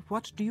 Outlander.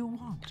 What do you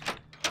want?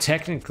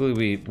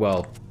 Technically,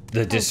 well,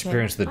 the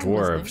disappearance of the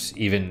dwarves,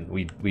 even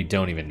we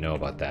don't even know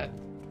about that,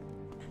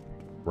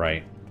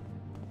 right?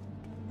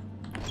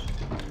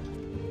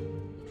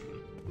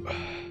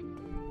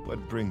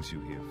 What brings you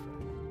here, friend?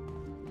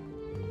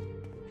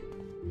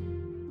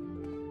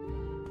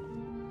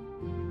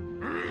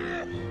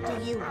 Do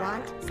you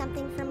want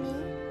something from me?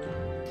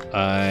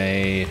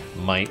 I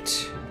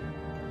might.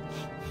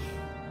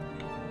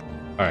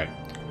 Alright.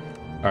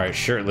 Alright,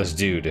 shirtless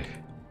dude.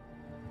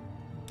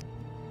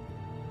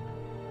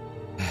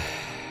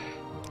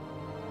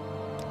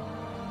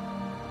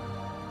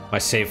 My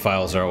save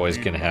files are always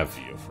gonna have...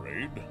 Be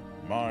afraid.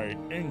 My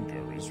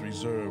anger is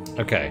reserved.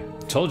 Okay.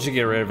 Told you to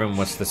get rid of him.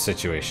 What's the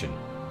situation?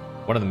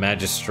 One of the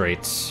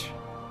magistrates...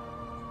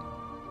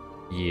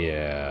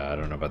 Yeah, I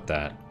don't know about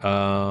that.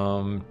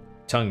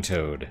 Tongue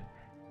Toad.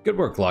 Good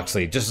work,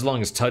 Loxley. Just as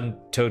long as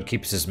Toad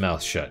keeps his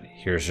mouth shut.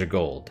 Here's your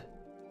gold.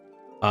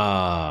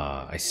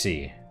 Ah, I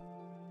see.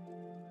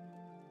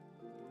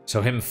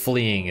 So him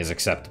fleeing is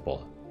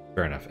acceptable.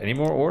 Fair enough. Any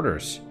more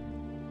orders?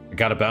 I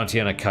got a bounty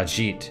on a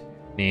Khajiit.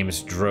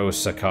 Name's Dro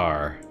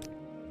Sakar.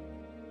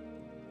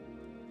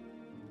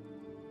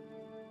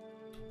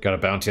 Got a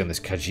bounty on this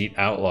Khajiit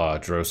outlaw,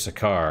 Dro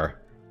Sakar,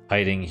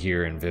 hiding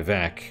here in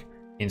Vivek.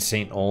 In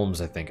St. Olms,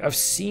 I think. I've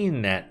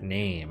seen that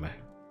name.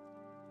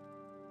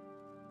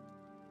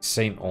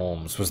 St.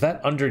 Olms. Was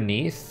that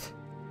underneath?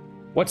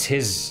 What's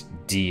his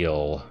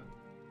deal?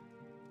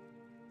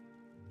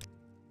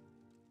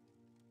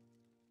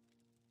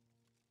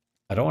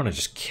 I don't want to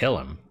just kill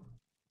him.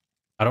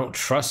 I don't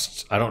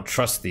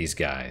trust these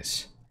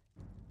guys.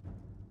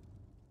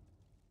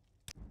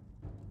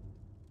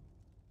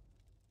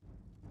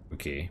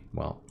 Okay,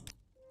 well.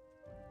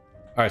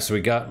 Alright, so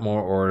we got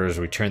more orders.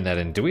 We turned that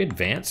in. Do we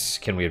advance?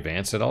 Can we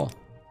advance at all?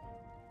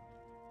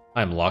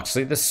 I'm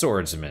Loxley the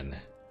Swordsman.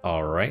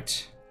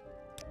 Alright.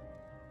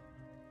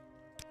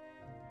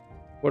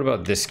 What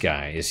about this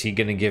guy? Is he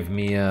gonna give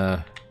me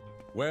a...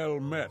 Well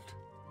met.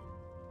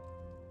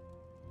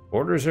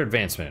 Orders or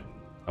advancement?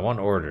 I want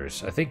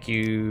orders. I think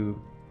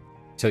you...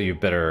 Till you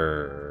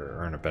better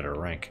earn a better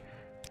rank.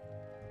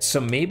 So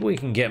maybe we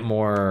can get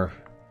more...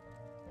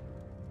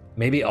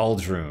 Maybe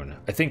Aldrune.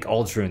 I think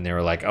Aldrune, they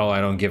were like, oh, I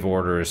don't give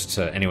orders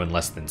to anyone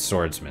less than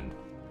swordsmen.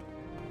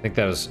 I think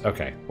that was...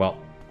 Okay, well...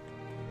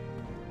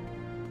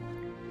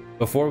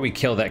 Before we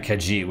kill that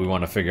Khajiit, we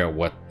want to figure out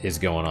what is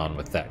going on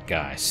with that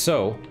guy.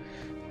 So,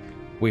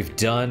 We've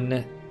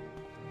done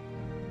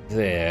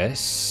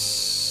this.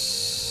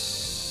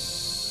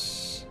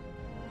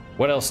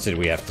 What else did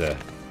we have to...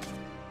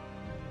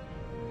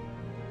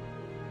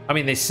 I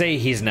mean, they say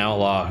he's an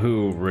outlaw.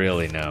 Who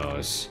really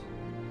knows?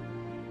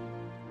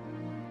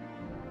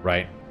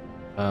 Right?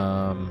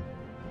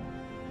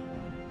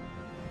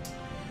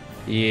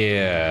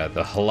 Yeah,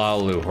 the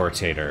Halalu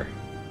Hortator.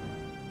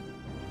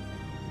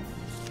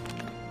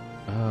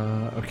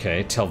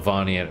 Okay,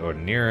 Telvanni at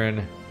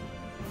Odiniran.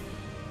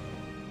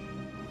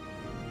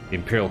 The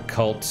Imperial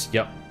Cult,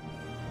 yep.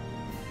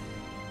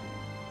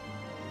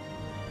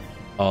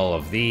 All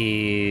of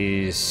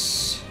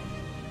these.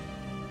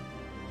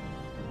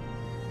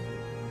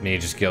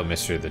 Mage's Guild,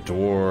 Mystery of the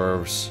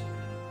Dwarves.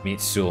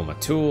 Meet Sul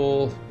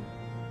Matul.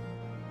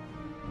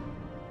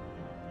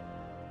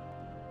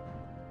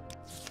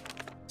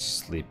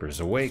 Sleepers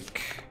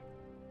Awake.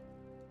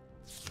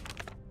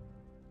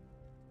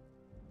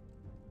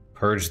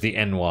 Purge the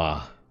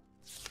Enwa.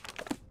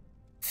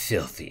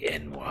 Filthy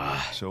Enwa.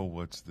 So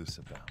what's this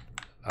about?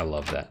 I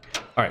love that.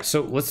 Alright,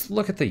 so let's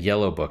look at the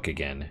Yellow Book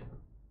again.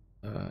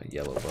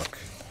 Yellow Book.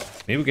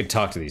 Maybe we could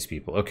talk to these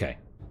people. Okay.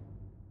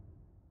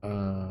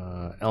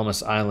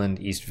 Elmas Island,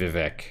 East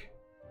Vivek.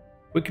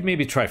 We could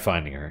maybe try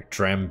finding her.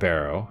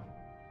 Drambaro.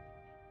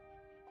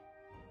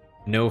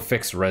 No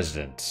fixed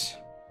residence.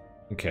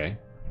 Okay.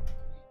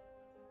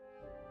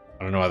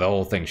 I don't know why the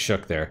whole thing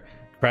shook there.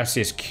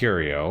 Crassius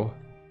Curio.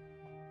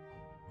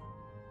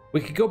 We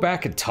could go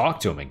back and talk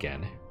to him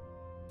again.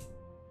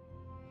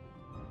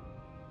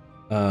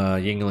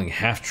 Yingling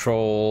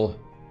Half-Troll.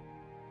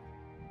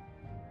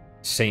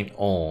 St.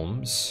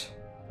 Olms.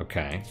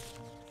 Okay.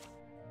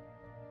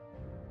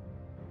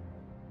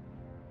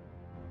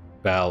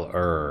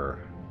 Bal-Ur.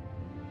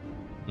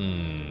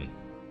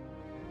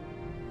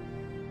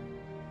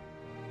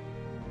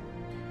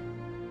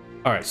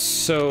 Alright,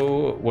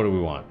 so what do we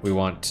want? We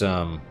want,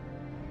 okay,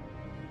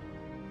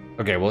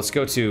 well, let's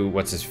go to,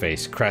 what's his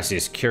face?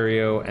 Crassius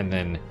Curio, and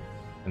then,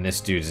 and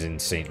this dude's in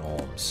St.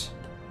 Olms.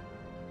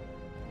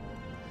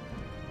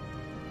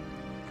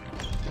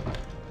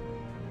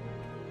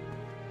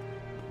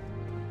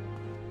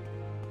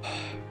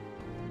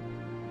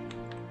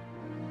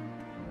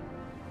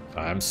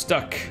 I'm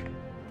stuck.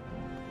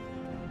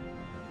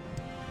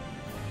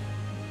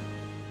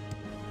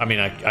 I mean,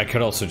 I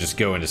could also just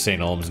go into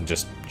St. Olms and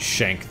just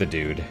shank the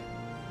dude.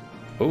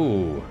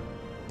 Ooh.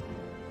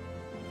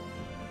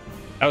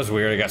 That was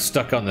weird. I got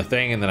stuck on the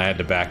thing and then I had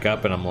to back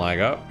up and I'm like,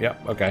 oh,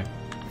 yep, okay.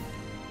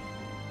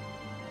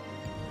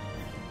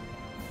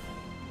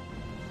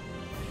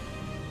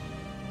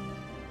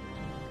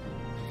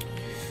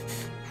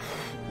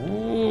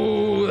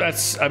 Ooh,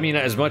 that's, I mean,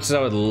 as much as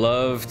I would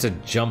love to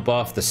jump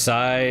off the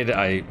side,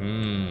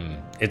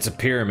 it's a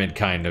pyramid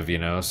kind of, you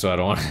know, so I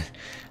don't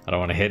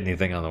want to hit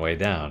anything on the way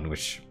down,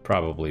 which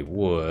probably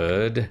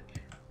would.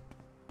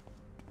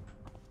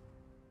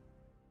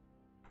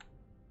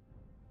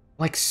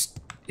 Like,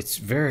 it's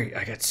very,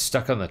 I got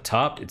stuck on the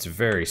top. It's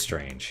very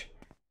strange.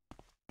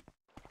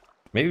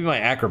 Maybe my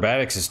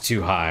acrobatics is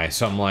too high,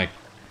 so I'm like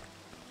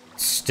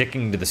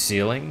sticking to the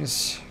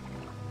ceilings.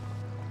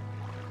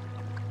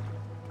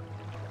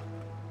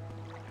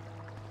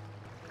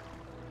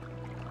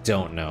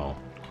 Don't know.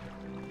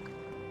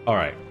 All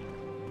right.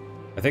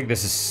 I think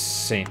this is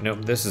Saint... No,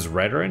 this is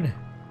Redoran?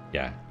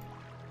 Yeah.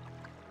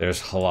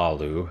 There's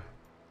Halalu.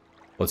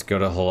 Let's go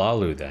to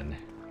Halalu then.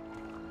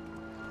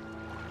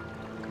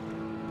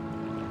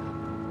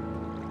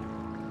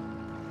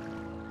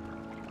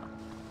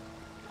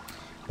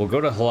 We'll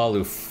go to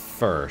Halalu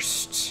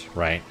first,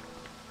 right?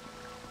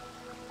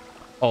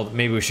 Oh,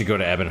 maybe we should go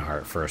to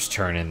Ebonheart first.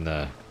 Turn in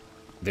the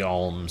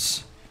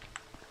alms.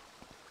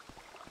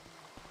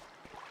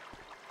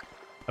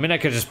 I mean, I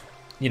could just...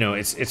 You know,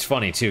 it's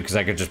funny, too, because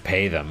I could just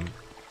pay them.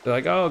 They're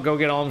like, oh, go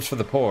get alms for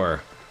the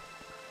poor.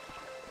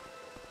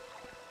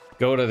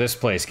 Go to this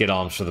place, get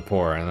alms for the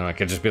poor. And then I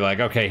could just be like,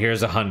 okay,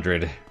 here's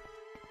 100.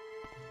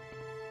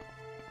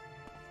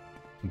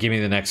 Give me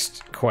the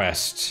next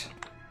quest.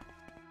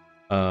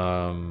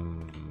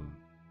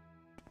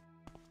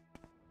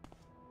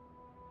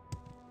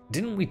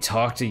 Didn't we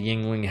talk to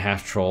Yingling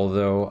Half-Troll,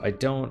 though?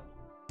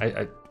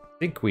 I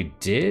think we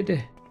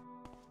did.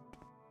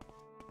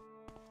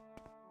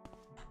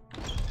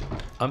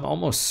 I'm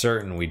almost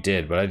certain we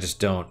did, but I just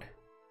don't.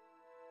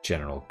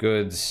 General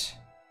goods.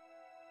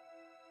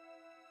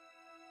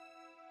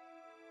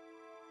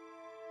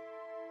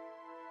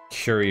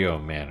 Curio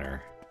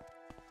Manor.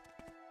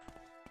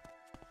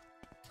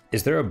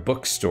 Is there a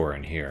bookstore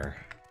in here?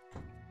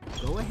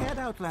 Go ahead,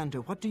 Outlander.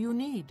 What do you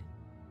need?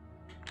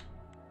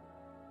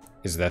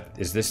 Is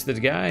this the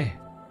guy?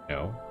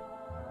 No.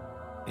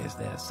 Is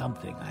there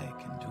something I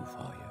can do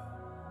for you?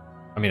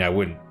 I mean, I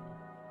wouldn't.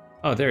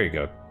 Oh, there you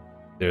go.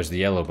 There's the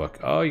yellow book.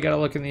 Oh, you gotta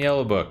look in the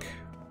yellow book.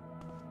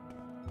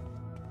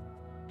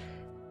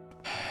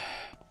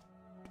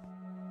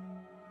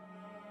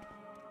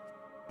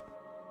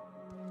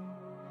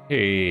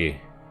 Hey,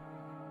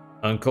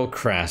 Uncle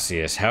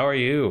Crassius, how are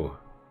you?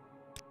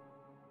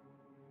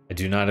 I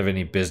do not have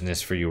any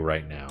business for you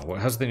right now.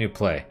 How's the new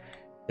play?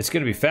 It's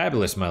gonna be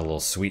fabulous, my little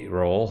sweet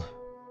roll.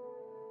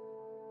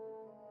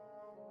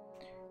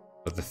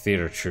 With the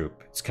theater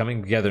troupe. It's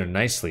coming together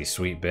nicely,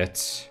 sweet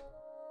bits.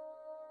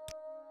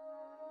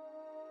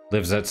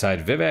 Lives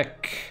outside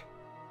Vivek.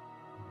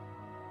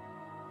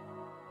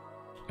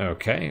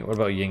 Okay, what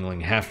about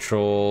Yingling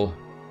Half-Troll?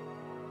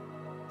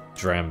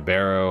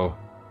 Drambaro.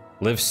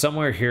 Lives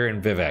somewhere here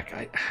in Vivek.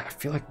 I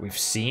feel like we've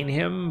seen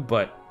him,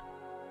 but...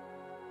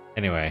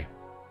 Anyway.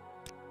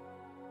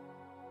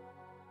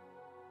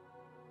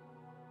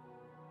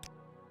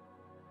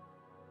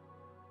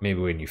 Maybe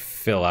when you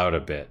fill out a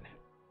bit.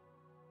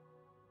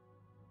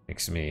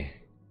 Makes me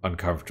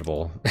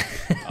uncomfortable.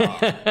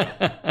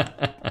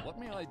 What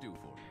may I do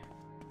for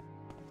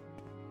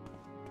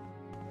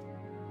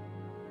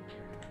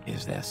you?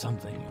 Is there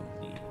something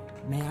you need?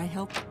 May I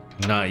help?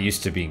 Not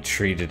used to being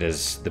treated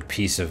as the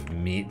piece of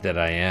meat that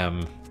I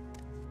am.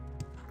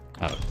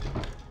 I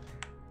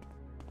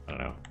don't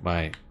know.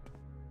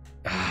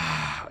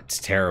 It's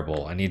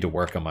terrible. I need to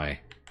work on my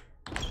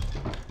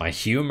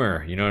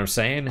humor. You know what I'm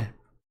saying?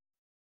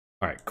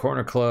 All right,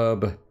 Corner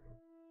Club,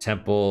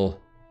 Temple,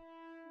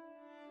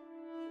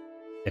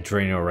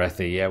 Adreno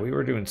Rethi. Yeah, we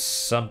were doing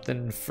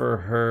something for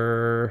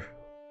her.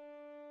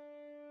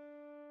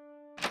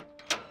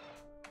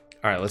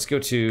 All right, let's go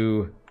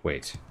to...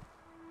 Wait.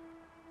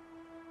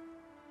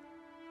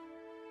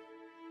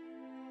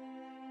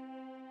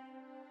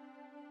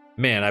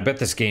 Man, I bet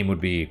this game would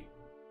be...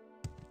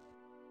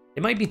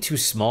 It might be too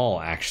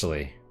small,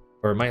 actually.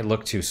 Or it might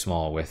look too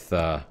small with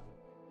the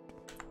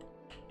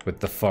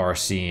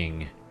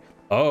far-seeing...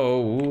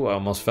 Oh, ooh, I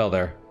almost fell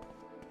there.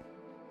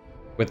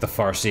 With the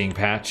far-seeing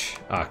patch.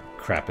 Ah,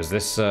 crap, is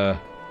this, Go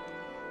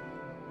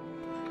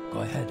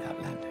ahead,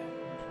 Outlander.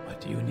 What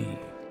do you need?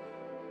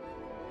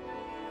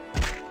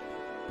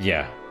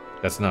 Yeah,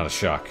 that's not a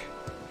shock.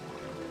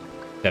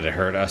 That it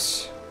hurt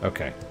us?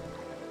 Okay.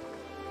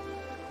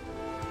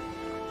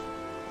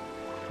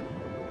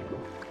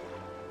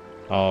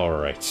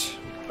 Alright.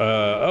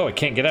 Oh, I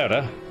can't get out,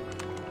 huh?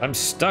 I'm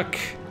stuck.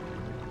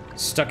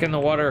 Stuck in the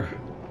water.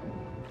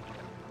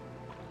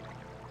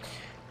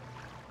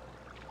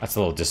 That's a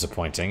little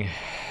disappointing.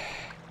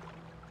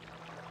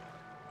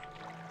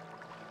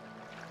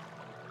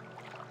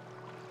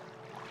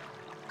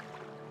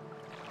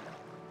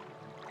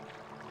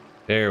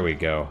 There we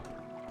go.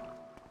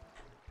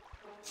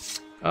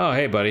 Oh,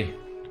 hey, buddy.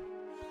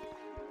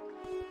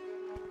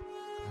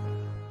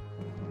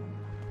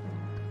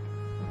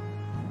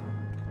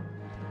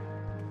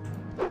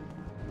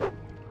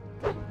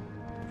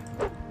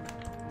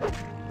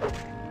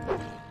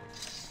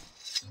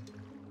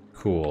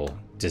 Cool.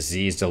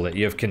 Diseased alert.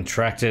 You have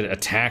contracted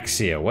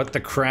ataxia. What the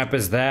crap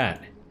is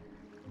that?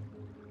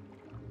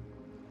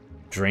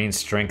 Drain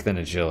strength and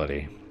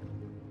agility.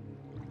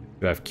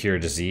 Do I have cure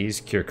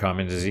disease? Cure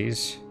common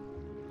disease?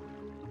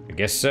 I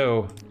guess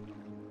so.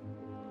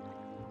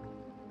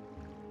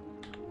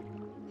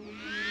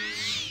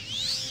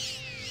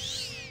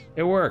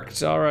 It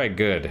worked. Alright,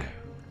 good.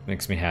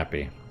 Makes me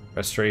happy.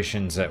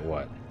 Restoration's at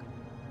what?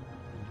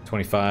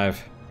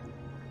 25?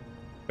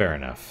 Fair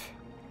enough.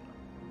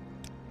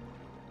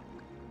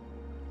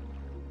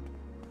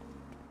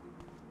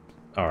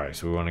 Alright,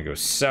 so we want to go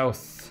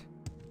south.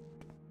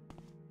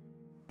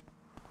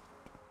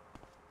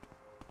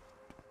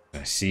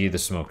 I see the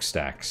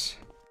smokestacks.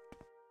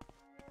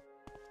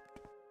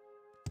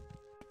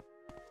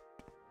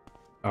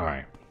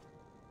 Alright.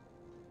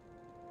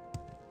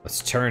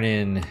 Let's turn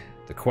in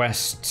the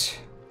quest.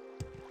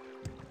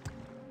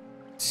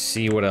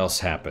 See what else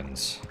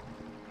happens.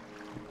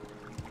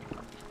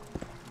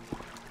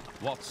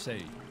 What say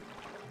you?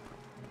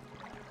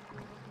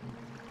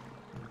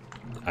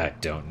 I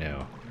don't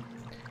know.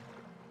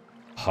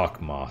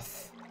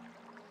 Hawkmoth.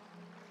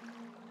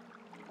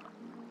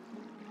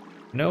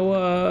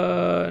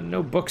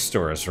 No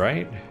bookstores,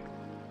 right?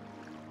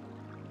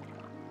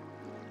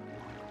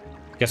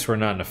 Guess we're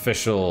not an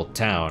official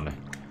town.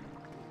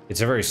 It's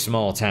a very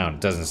small town.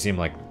 It doesn't seem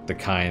like the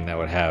kind that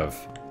would have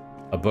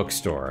a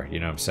bookstore, you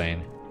know what I'm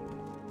saying?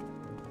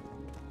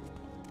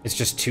 It's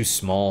just too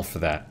small for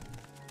that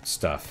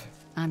stuff.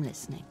 I'm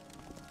listening.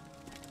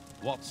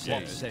 What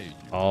say you?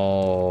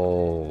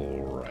 All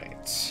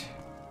right.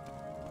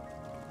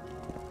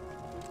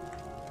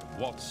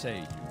 What say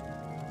you?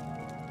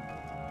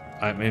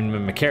 I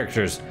mean, my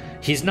character's...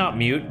 He's not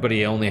mute, but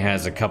he only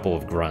has a couple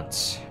of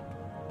grunts.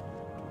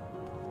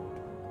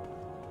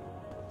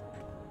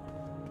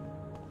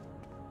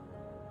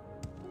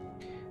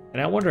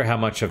 And I wonder how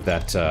much of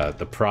that,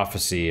 the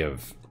prophecy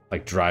of,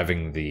 like,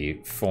 driving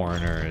the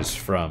foreigners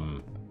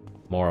from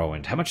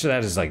Morrowind, how much of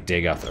that is, like,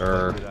 Dagoth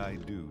What did I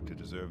do to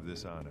deserve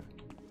this honor?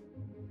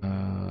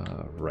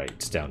 Right,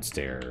 it's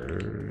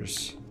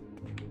downstairs.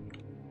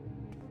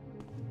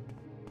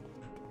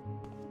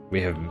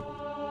 We have...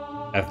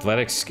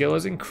 Athletic skill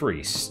is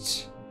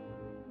increased.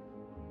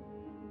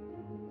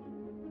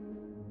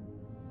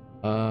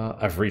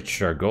 I've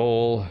reached our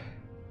goal.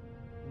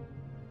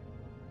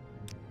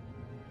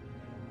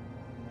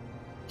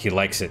 He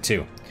likes it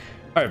too.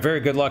 Alright, very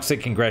good luck. Say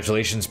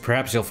congratulations.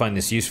 Perhaps you'll find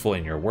this useful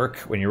in your work.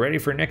 When you're ready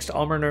for your next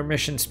Almerner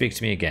mission, speak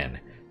to me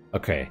again.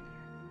 Okay.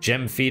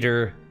 Gem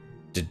Feeder,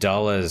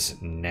 Dedala's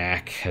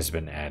Knack has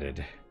been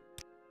added.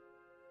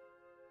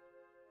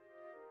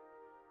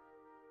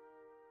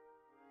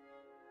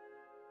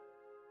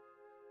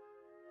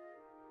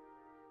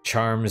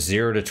 Charm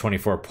 0 to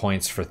 24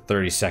 points for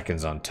 30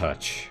 seconds on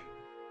touch.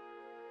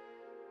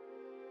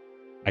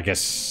 I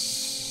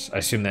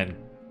assume that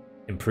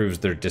improves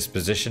their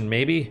disposition,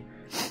 maybe?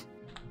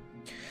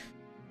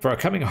 For our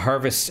coming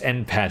Harvest's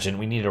End pageant,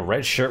 we need a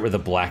red shirt with a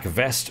black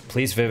vest.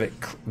 Please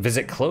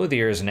visit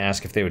clothiers and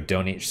ask if they would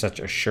donate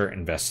such a shirt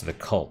and vest to the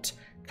cult.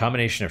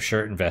 Combination of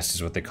shirt and vest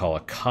is what they call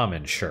a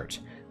common shirt.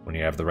 When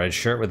you have the red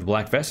shirt with the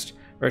black vest,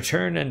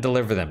 return and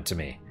deliver them to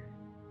me.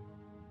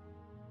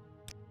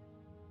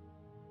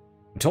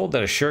 I'm told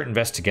that a shirt and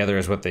vest together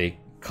is what they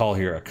call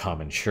here a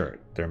common shirt.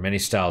 There are many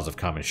styles of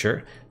common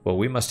shirt, but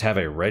we must have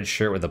a red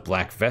shirt with a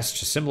black vest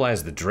to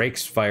symbolize the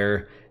Drake's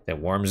fire that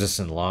warms us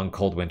in long,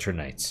 cold winter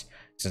nights.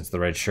 Since the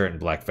red shirt and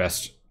black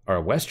vest are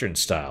a Western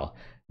style,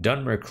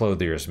 Dunmer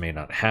clothiers may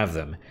not have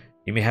them.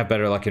 You may have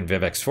better luck in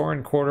Vivek's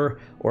Foreign Quarter,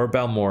 or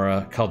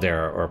Balmora,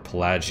 Caldera, or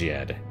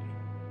Pelagiad.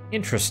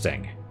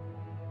 Interesting.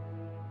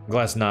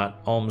 Glad it's not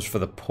alms for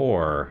the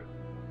poor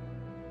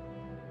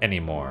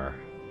anymore.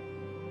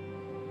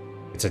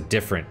 It's a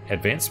different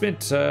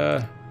advancement,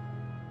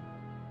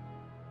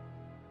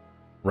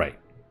 right.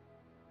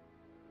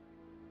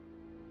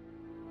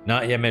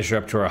 Not yet measure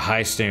up to our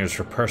high standards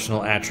for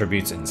personal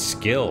attributes and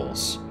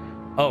skills.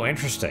 Oh,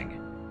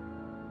 interesting.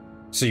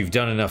 So you've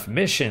done enough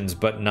missions,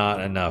 but not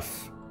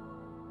enough...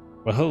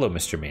 Well, hello,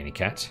 Mr.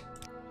 Manicat.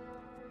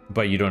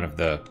 But you don't have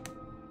the...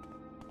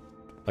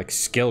 like,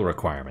 skill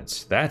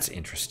requirements. That's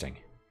interesting.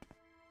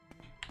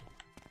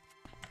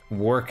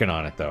 Working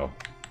on it, though.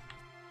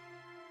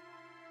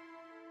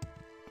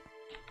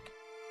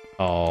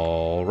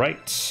 All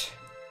right.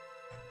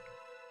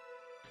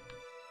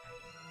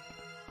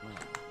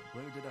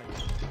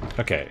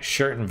 Okay,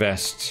 shirt and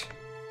vest.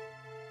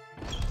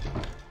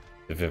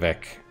 The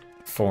Vivek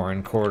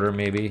Foreign Quarter,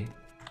 maybe.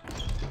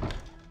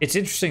 It's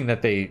interesting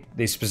that they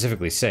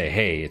specifically say,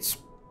 hey, it's,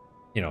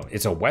 you know,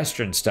 it's a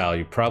Western style.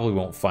 You probably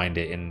won't find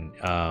it in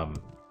a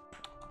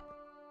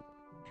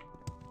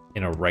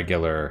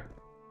regular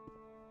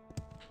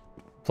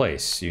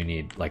place. You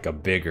need like a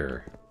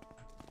bigger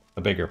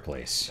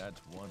place.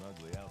 That's one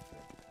ugly outfit.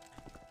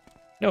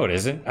 No, it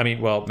isn't. I mean,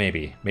 well,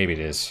 maybe it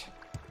is.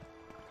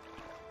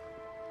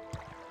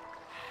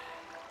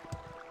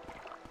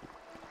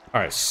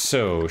 Alright,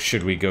 so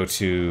should we go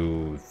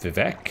to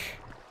Vivek?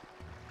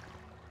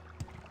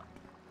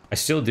 I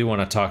still do want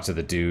to talk to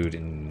the dude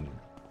in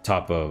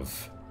top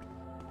of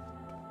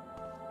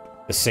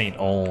the St.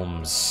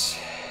 Olms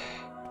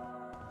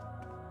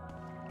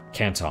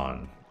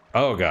Canton.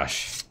 Oh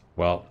gosh.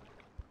 Well.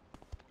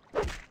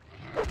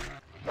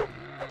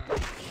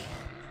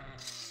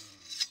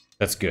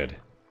 That's good.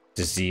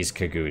 Disease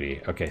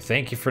Kagudi. Okay,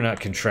 thank you for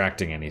not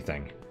contracting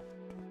anything.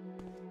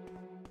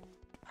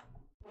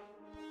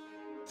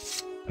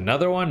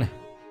 Another one?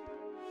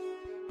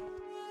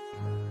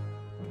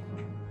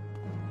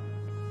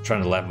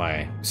 Trying to let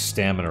my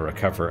stamina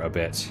recover a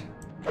bit.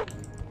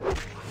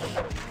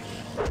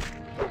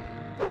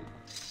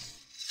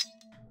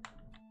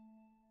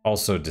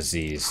 Also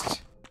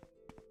diseased.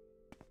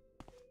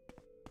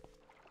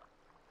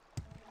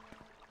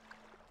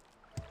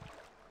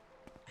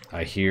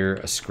 I hear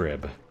a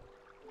scrib.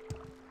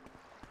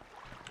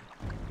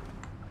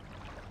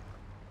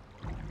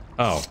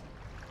 Oh.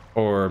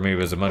 Or maybe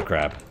it was a mud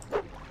crab.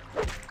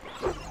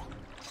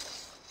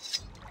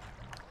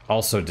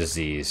 Also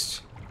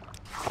diseased.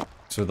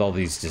 So with all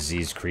these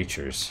diseased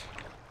creatures.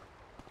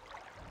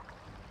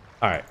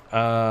 Alright,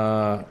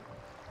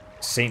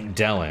 St.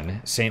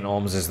 Dellen. St.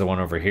 Olms is the one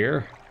over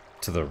here.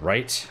 To the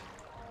right.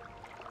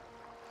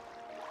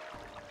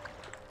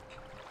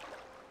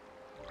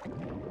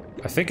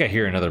 I think I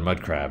hear another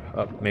mud crab.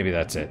 Oh, maybe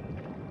that's it.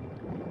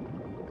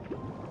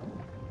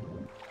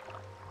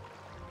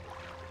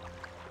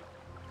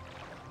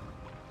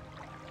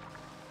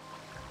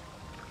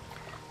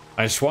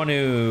 I just want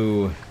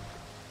to,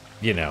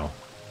 you know,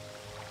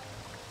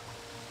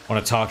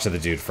 want to talk to the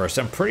dude first.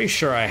 I'm pretty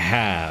sure I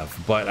have,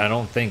 but I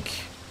don't think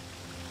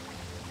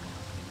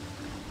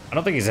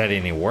he's had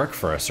any work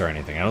for us or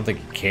anything. I don't think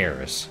he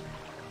cares.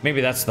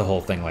 Maybe that's the whole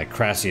thing, like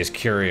Crassius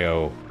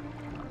Curio,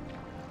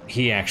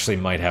 he actually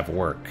might have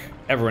work.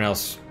 Everyone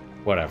else,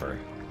 whatever.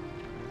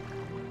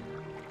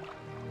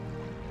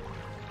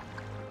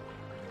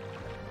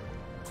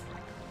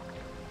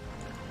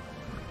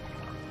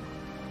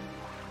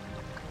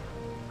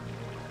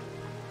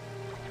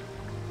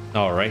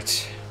 All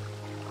right.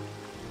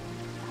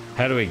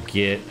 How do we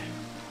get...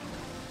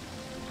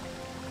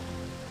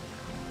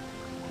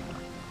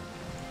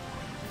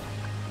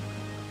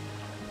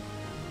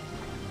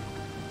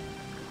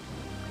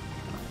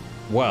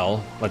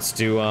 Well, let's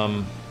do,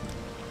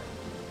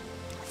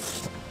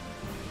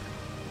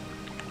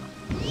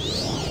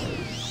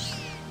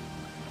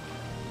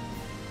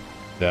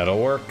 that'll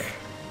work.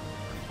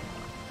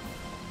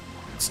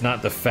 It's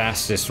not the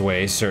fastest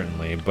way,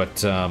 certainly,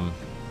 but,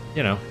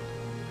 you know.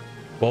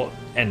 Well,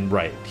 and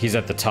right, he's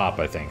at the top,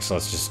 I think, so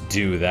let's just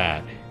do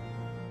that.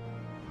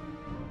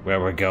 Where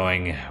we're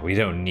going, we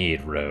don't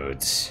need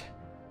roads.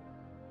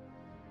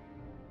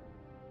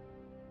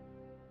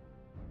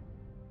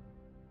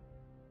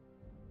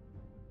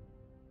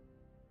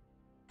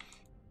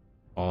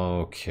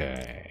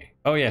 Okay.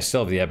 Oh yeah,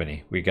 still have the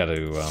ebony. We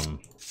gotta,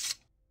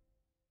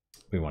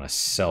 we want to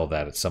sell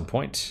that at some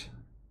point.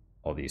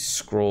 All these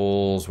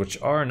scrolls, which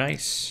are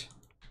nice.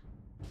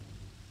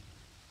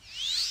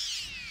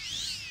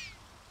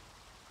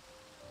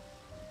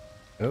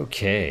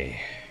 Okay.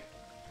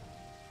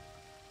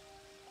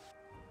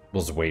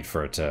 We'll just wait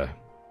for it to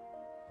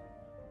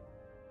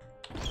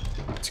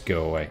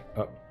go away.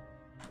 Oh.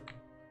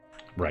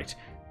 Right.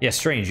 Yeah,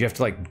 strange. You have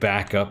to like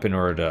back up in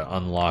order to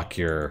unlock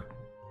the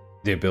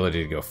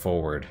ability to go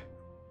forward.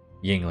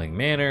 Yingling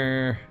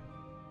Manor.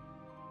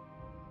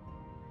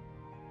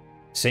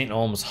 St.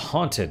 Olm's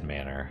Haunted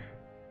Manor.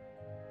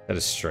 That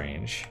is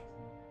strange.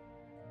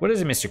 What is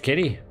it, Mr.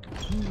 Kitty?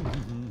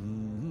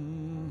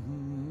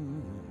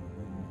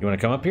 You want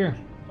to come up here?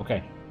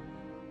 Okay.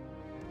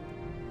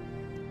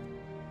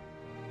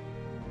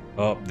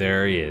 Oh,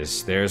 there he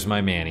is. There's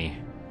my Manny.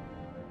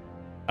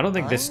 I don't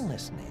think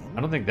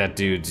that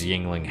dude's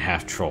Yingling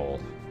half troll.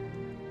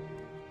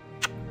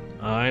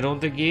 I don't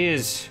think he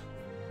is.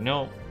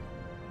 No.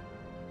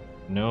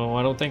 No,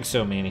 I don't think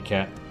so, Manny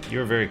Cat.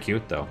 You're very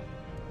cute, though.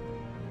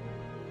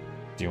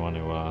 Do you want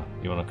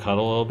to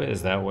cuddle a little bit?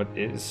 Is that what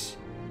is? Is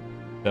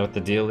that what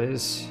the deal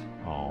is?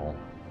 Oh.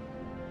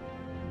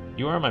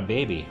 You are my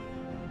baby.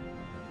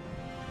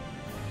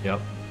 Yep.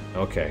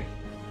 Okay.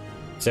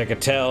 So I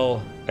could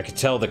tell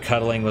the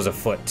cuddling was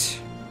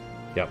afoot.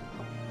 Yep.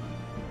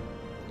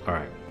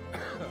 Alright.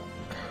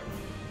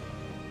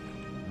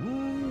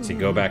 See,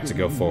 go back to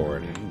go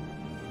forward.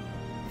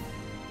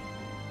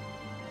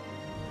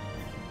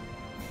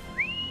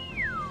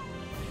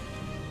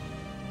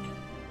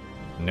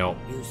 Nope.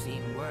 You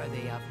seem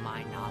worthy of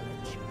my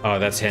knowledge. Oh,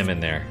 that's him in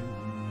there.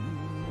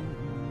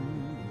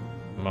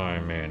 My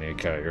Manny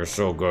Cat, you're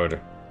so good.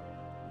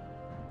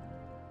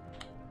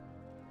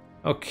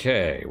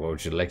 Okay, what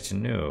would you like to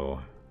know?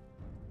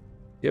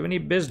 Do you have any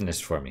business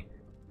for me?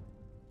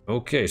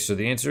 Okay, so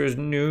the answer is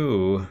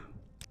no.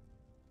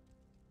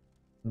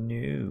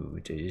 No,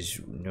 it is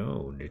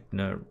no. It's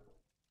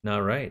not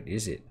right,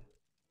 is it?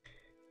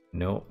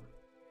 No.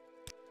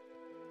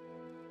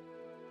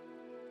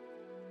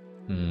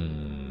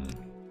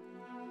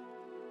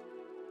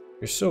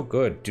 You're so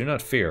good. Do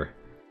not fear.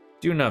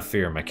 Do not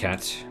fear, my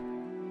cat.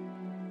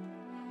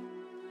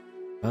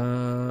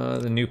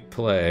 The new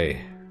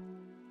play.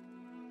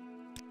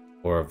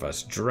 Or of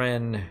us,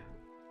 Dren.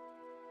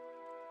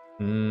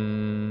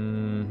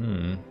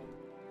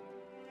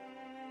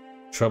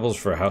 Troubles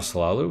for House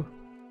Lalu?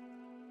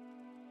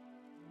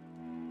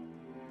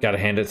 Gotta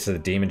hand it to the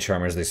demon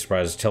charmers. They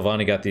surprised us.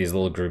 Telvanni got these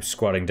little groups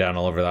squatting down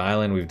all over the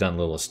island. We've done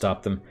little to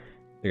stop them.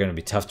 They're gonna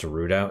be tough to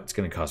root out. It's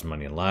gonna cost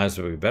money and lives,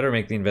 but we better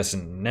make the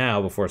investment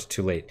now before it's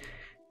too late.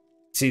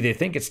 See, they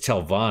think it's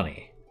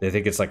Telvanni. They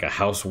think it's like a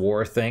house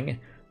war thing,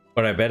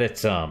 but I bet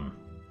it's the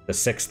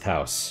 6th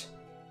house.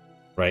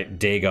 Right,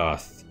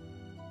 Dagoth.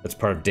 That's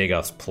part of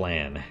Dagoth's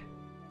plan.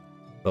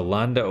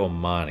 Valanda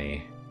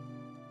Omani.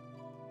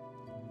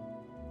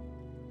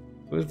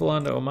 Who's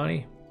Valanda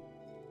Omani?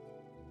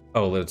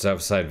 Oh, lives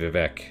outside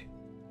Vivek.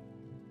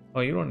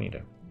 Oh, you don't need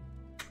it.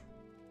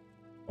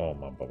 Oh,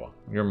 my baba.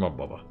 You're my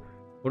baba.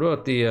 What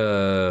about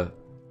the,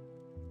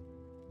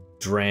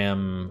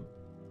 Dram...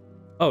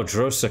 Oh,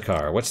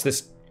 Drosakar. What's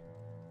this?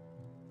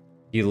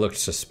 He looked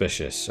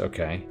suspicious.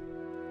 Okay.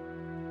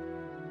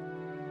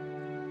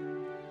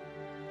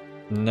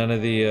 None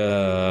of the,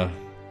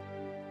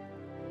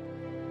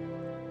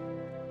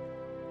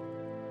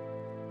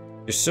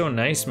 You're so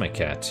nice, my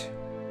cat.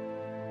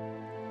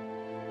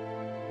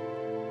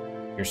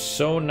 You're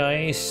so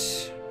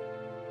nice.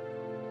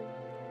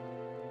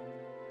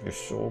 You're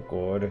so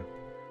good.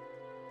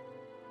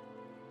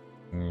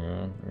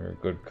 Yeah, you're a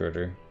good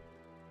critter.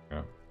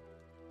 Yeah.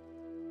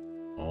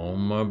 Oh,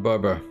 my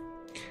bubba.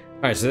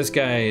 Alright, so this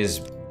guy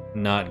is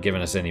not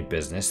giving us any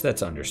business.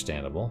 That's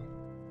understandable.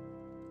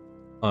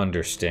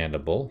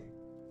 Understandable.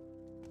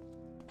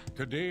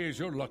 Today is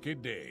your lucky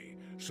day,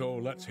 so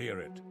let's hear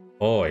it.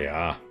 Oh,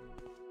 yeah.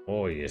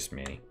 Oh, yes,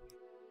 Manny.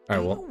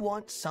 Alright, well, Do you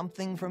want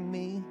something from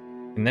me?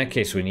 in that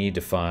case, we need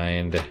to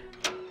find...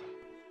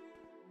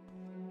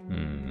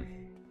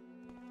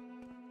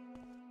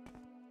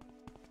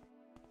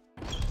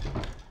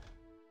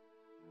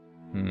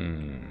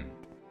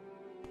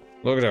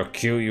 Look at how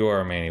cute you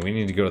are, Manny. We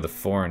need to go to the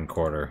foreign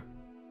quarter.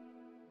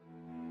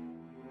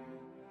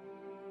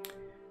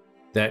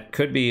 That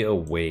could be a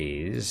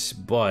ways,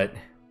 but...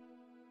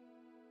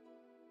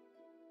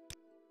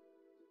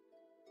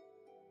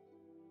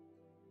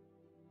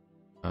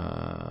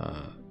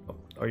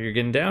 Oh, you're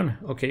getting down?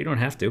 Okay, you don't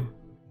have to.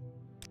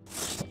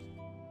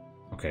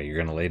 Okay, you're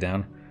gonna lay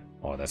down?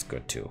 Oh, that's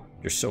good too.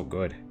 You're so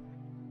good.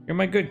 You're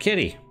my good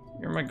kitty.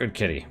 You're my good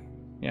kitty.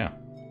 Yeah.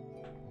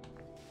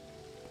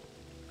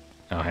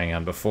 Oh, hang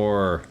on.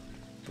 Before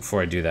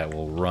I do that,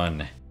 we'll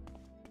run.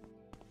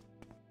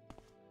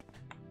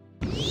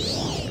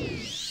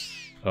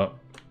 Oh.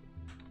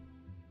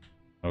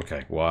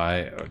 Okay,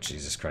 why? Oh,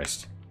 Jesus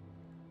Christ.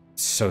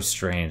 It's so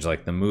strange,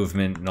 like the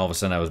movement, and all of a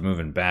sudden I was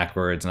moving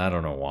backwards, and I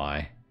don't know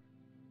why.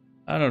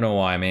 I don't know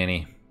why,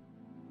 Manny.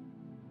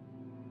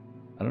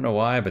 I don't know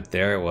why, but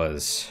there it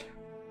was.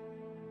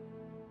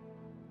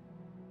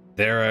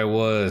 There I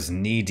was,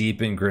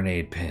 knee-deep in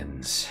grenade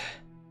pins.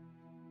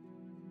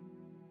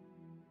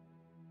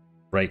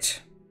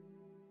 Right.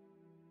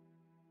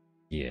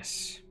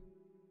 Yes.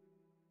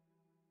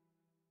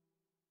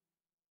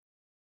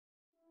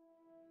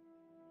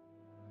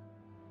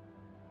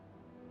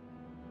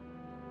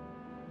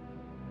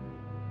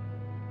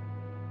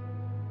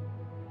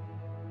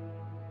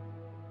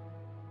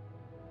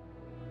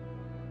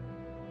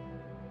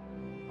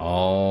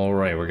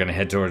 Alright, we're gonna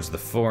head towards the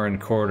foreign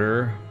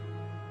quarter.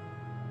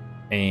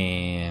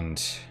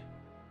 And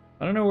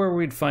I don't know where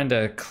we'd find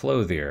a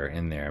clothier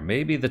in there.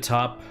 Maybe the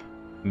top,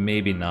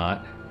 maybe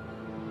not.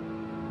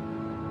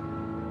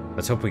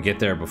 Let's hope we get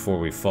there before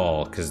we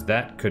fall, because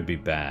that could be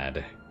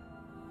bad.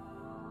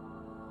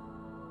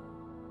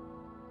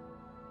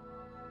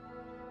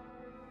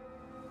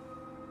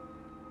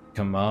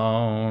 Come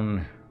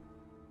on.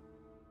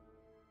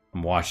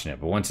 I'm watching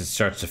it, but once it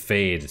starts to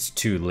fade, it's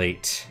too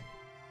late.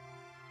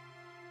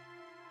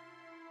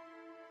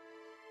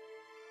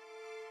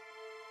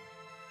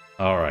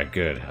 Alright,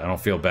 good. I don't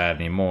feel bad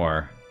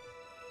anymore.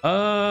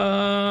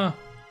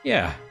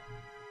 Yeah.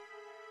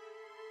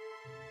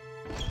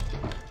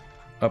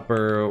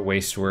 Upper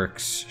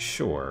Wasteworks,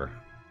 sure.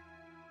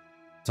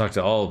 Talk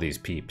to all these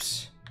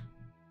peeps.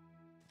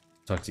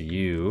 Talk to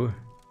you.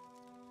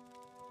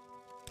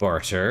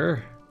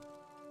 Barter.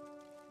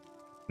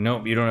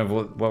 Nope, you don't have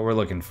what we're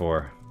looking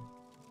for.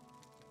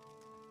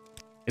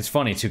 It's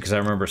funny, too, because I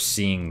remember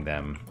seeing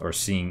them, or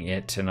seeing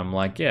it, and I'm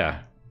like,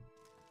 yeah.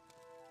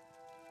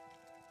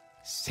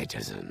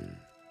 Citizen.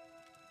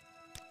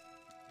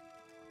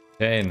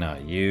 Okay,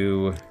 not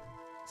you.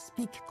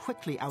 Speak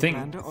quickly,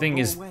 Outlander, or Thing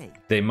go is, away.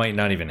 they might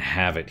not even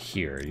have it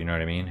here, you know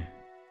what I mean?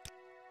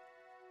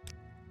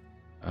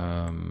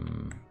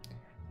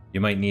 You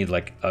might need,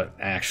 like, an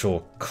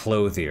actual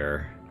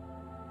clothier.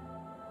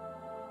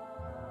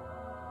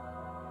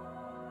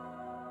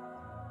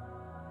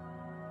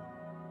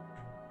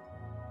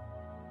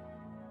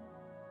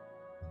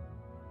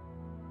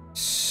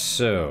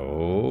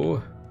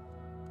 So...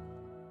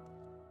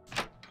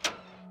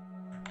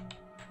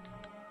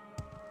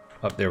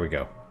 Oh, there we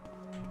go.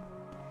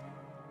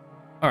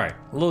 Alright,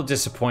 a little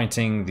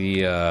disappointing,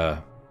 the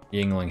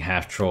Yingling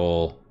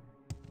half-troll.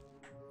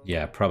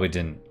 Yeah, probably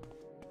didn't...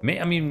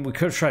 I mean, we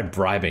could have tried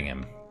bribing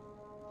him.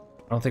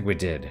 I don't think we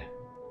did.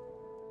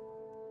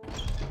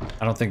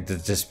 I don't think the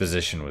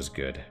disposition was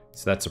good,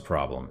 so that's a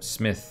problem.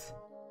 Smith.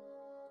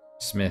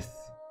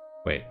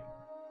 Wait.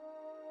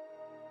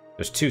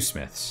 There's two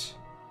Smiths.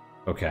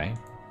 Okay.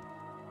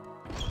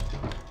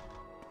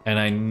 And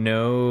I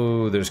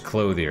know there's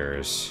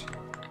clothiers.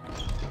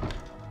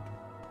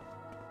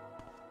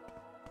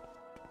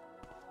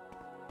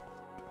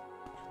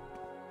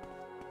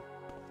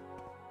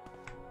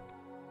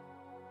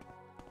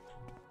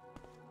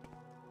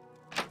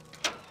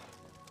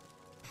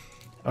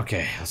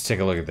 Okay, let's take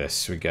a look at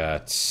this. We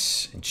got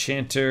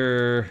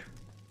Enchanter,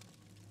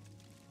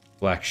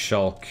 Black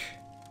Shulk,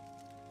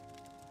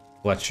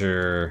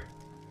 Fletcher,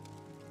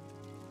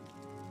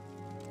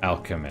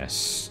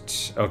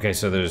 Alchemist. Okay,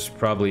 so there's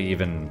probably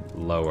even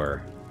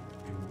lower.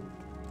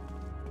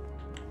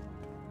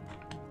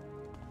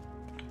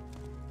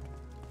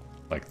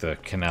 Like the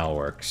canal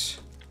works.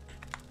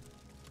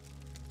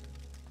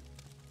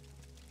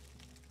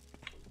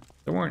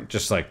 There weren't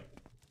just like...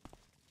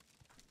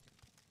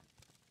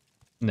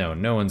 No,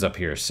 no one's up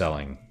here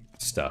selling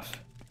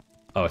stuff.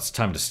 Oh, it's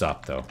time to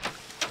stop, though.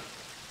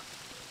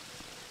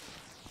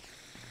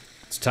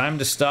 It's time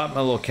to stop,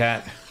 my little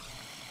cat.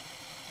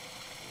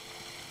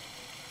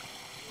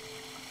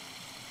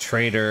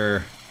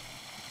 Trader.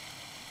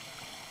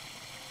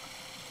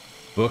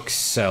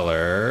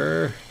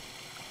 Bookseller.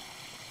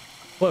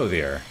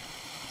 Clothier.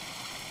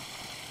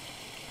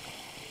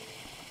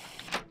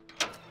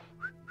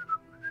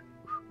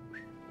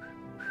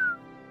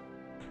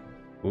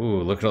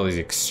 Ooh, look at all these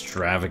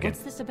extravagant...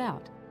 What's this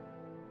about?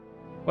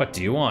 What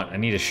do you want? I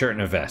need a shirt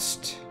and a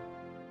vest.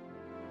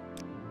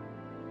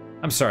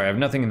 I'm sorry, I have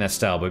nothing in that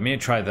style, but may I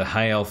try the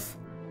High Elf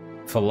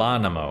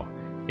Falanamo.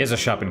 He has a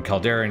shop in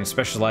Caldera and he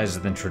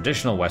specializes in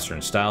traditional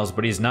Western styles,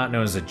 but he's not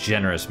known as a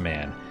generous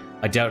man.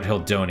 I doubt he'll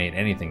donate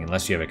anything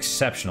unless you have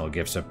exceptional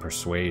gifts of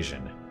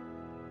persuasion.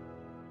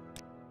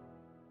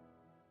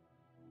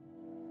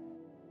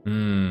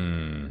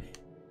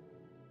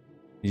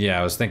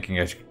 Yeah, I was thinking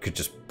I could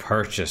just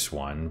purchase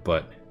one,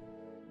 but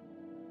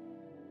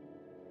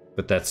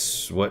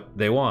that's what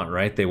they want,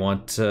 right? They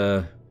want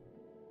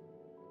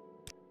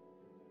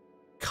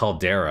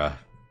Caldera.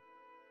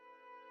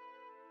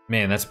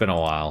 Man, that's been a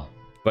while.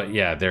 But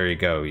yeah, there you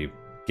go. You've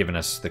given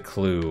us the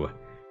clue.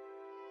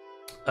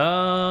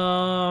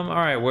 All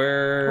right,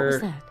 What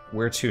was that?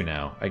 where to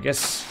now? I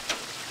guess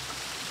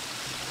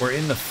we're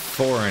in the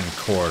foreign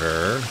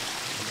quarter.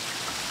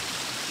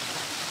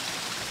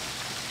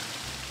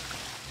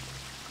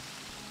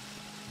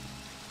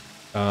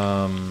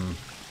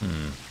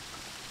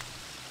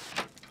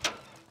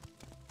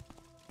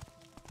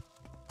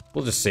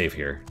 We'll just save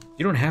here.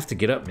 You don't have to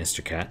get up,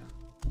 Mr. Cat.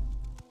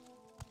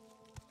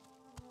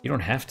 You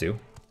don't have to.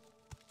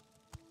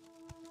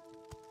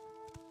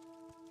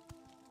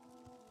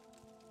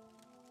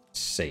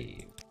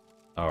 Save.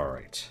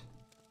 Alright.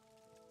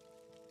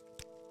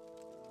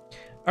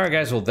 Alright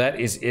guys, well that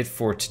is it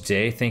for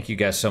today. Thank you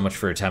guys so much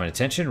for your time and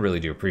attention. Really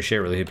do appreciate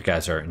it. Really hope you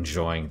guys are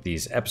enjoying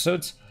these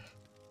episodes.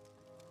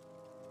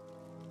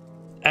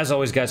 As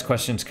always, guys,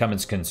 questions,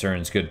 comments,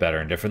 concerns, good, better,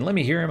 and different. Let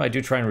me hear them. I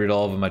do try and read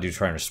all of them. I do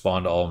try and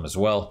respond to all of them as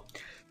well.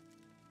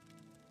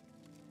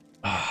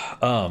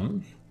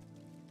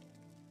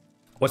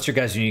 What's your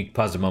guys' unique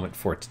positive moment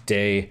for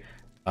today?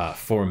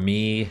 For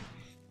me,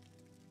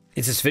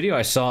 it's this video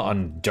I saw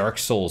on Dark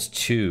Souls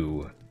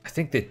 2. I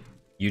think the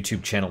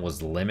YouTube channel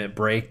was Limit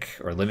Break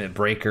or Limit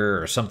Breaker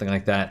or something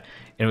like that.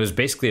 And it was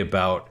basically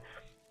about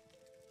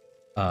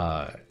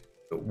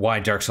why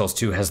Dark Souls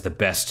 2 has the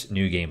best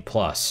New Game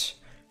Plus.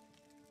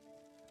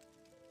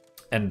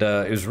 And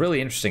it was really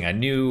interesting.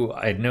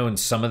 I'd known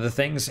some of the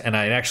things, and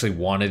I actually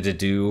wanted to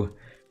do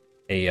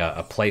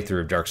a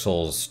playthrough of Dark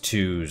Souls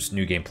 2's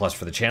New Game Plus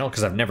for the channel,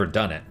 because I've never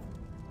done it.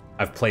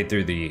 I've played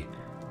through the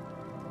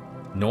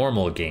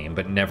normal game,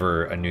 but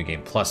never a New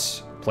Game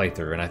Plus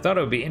playthrough, and I thought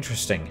it would be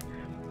interesting.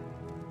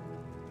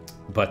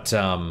 But,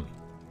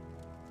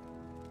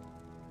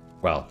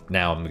 well,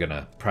 now I'm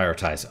gonna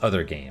prioritize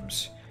other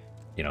games,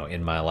 you know,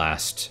 in my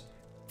last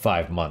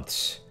 5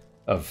 months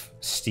of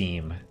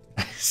Steam.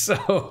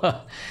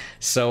 But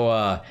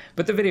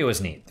the video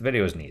was neat. The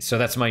video was neat. So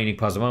that's my unique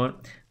positive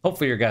moment.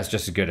 Hopefully your guys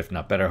just as good, if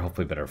not better.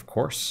 Hopefully better, of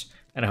course.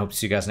 And I hope to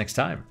see you guys next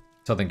time.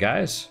 Till then,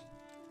 guys,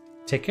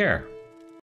 take care.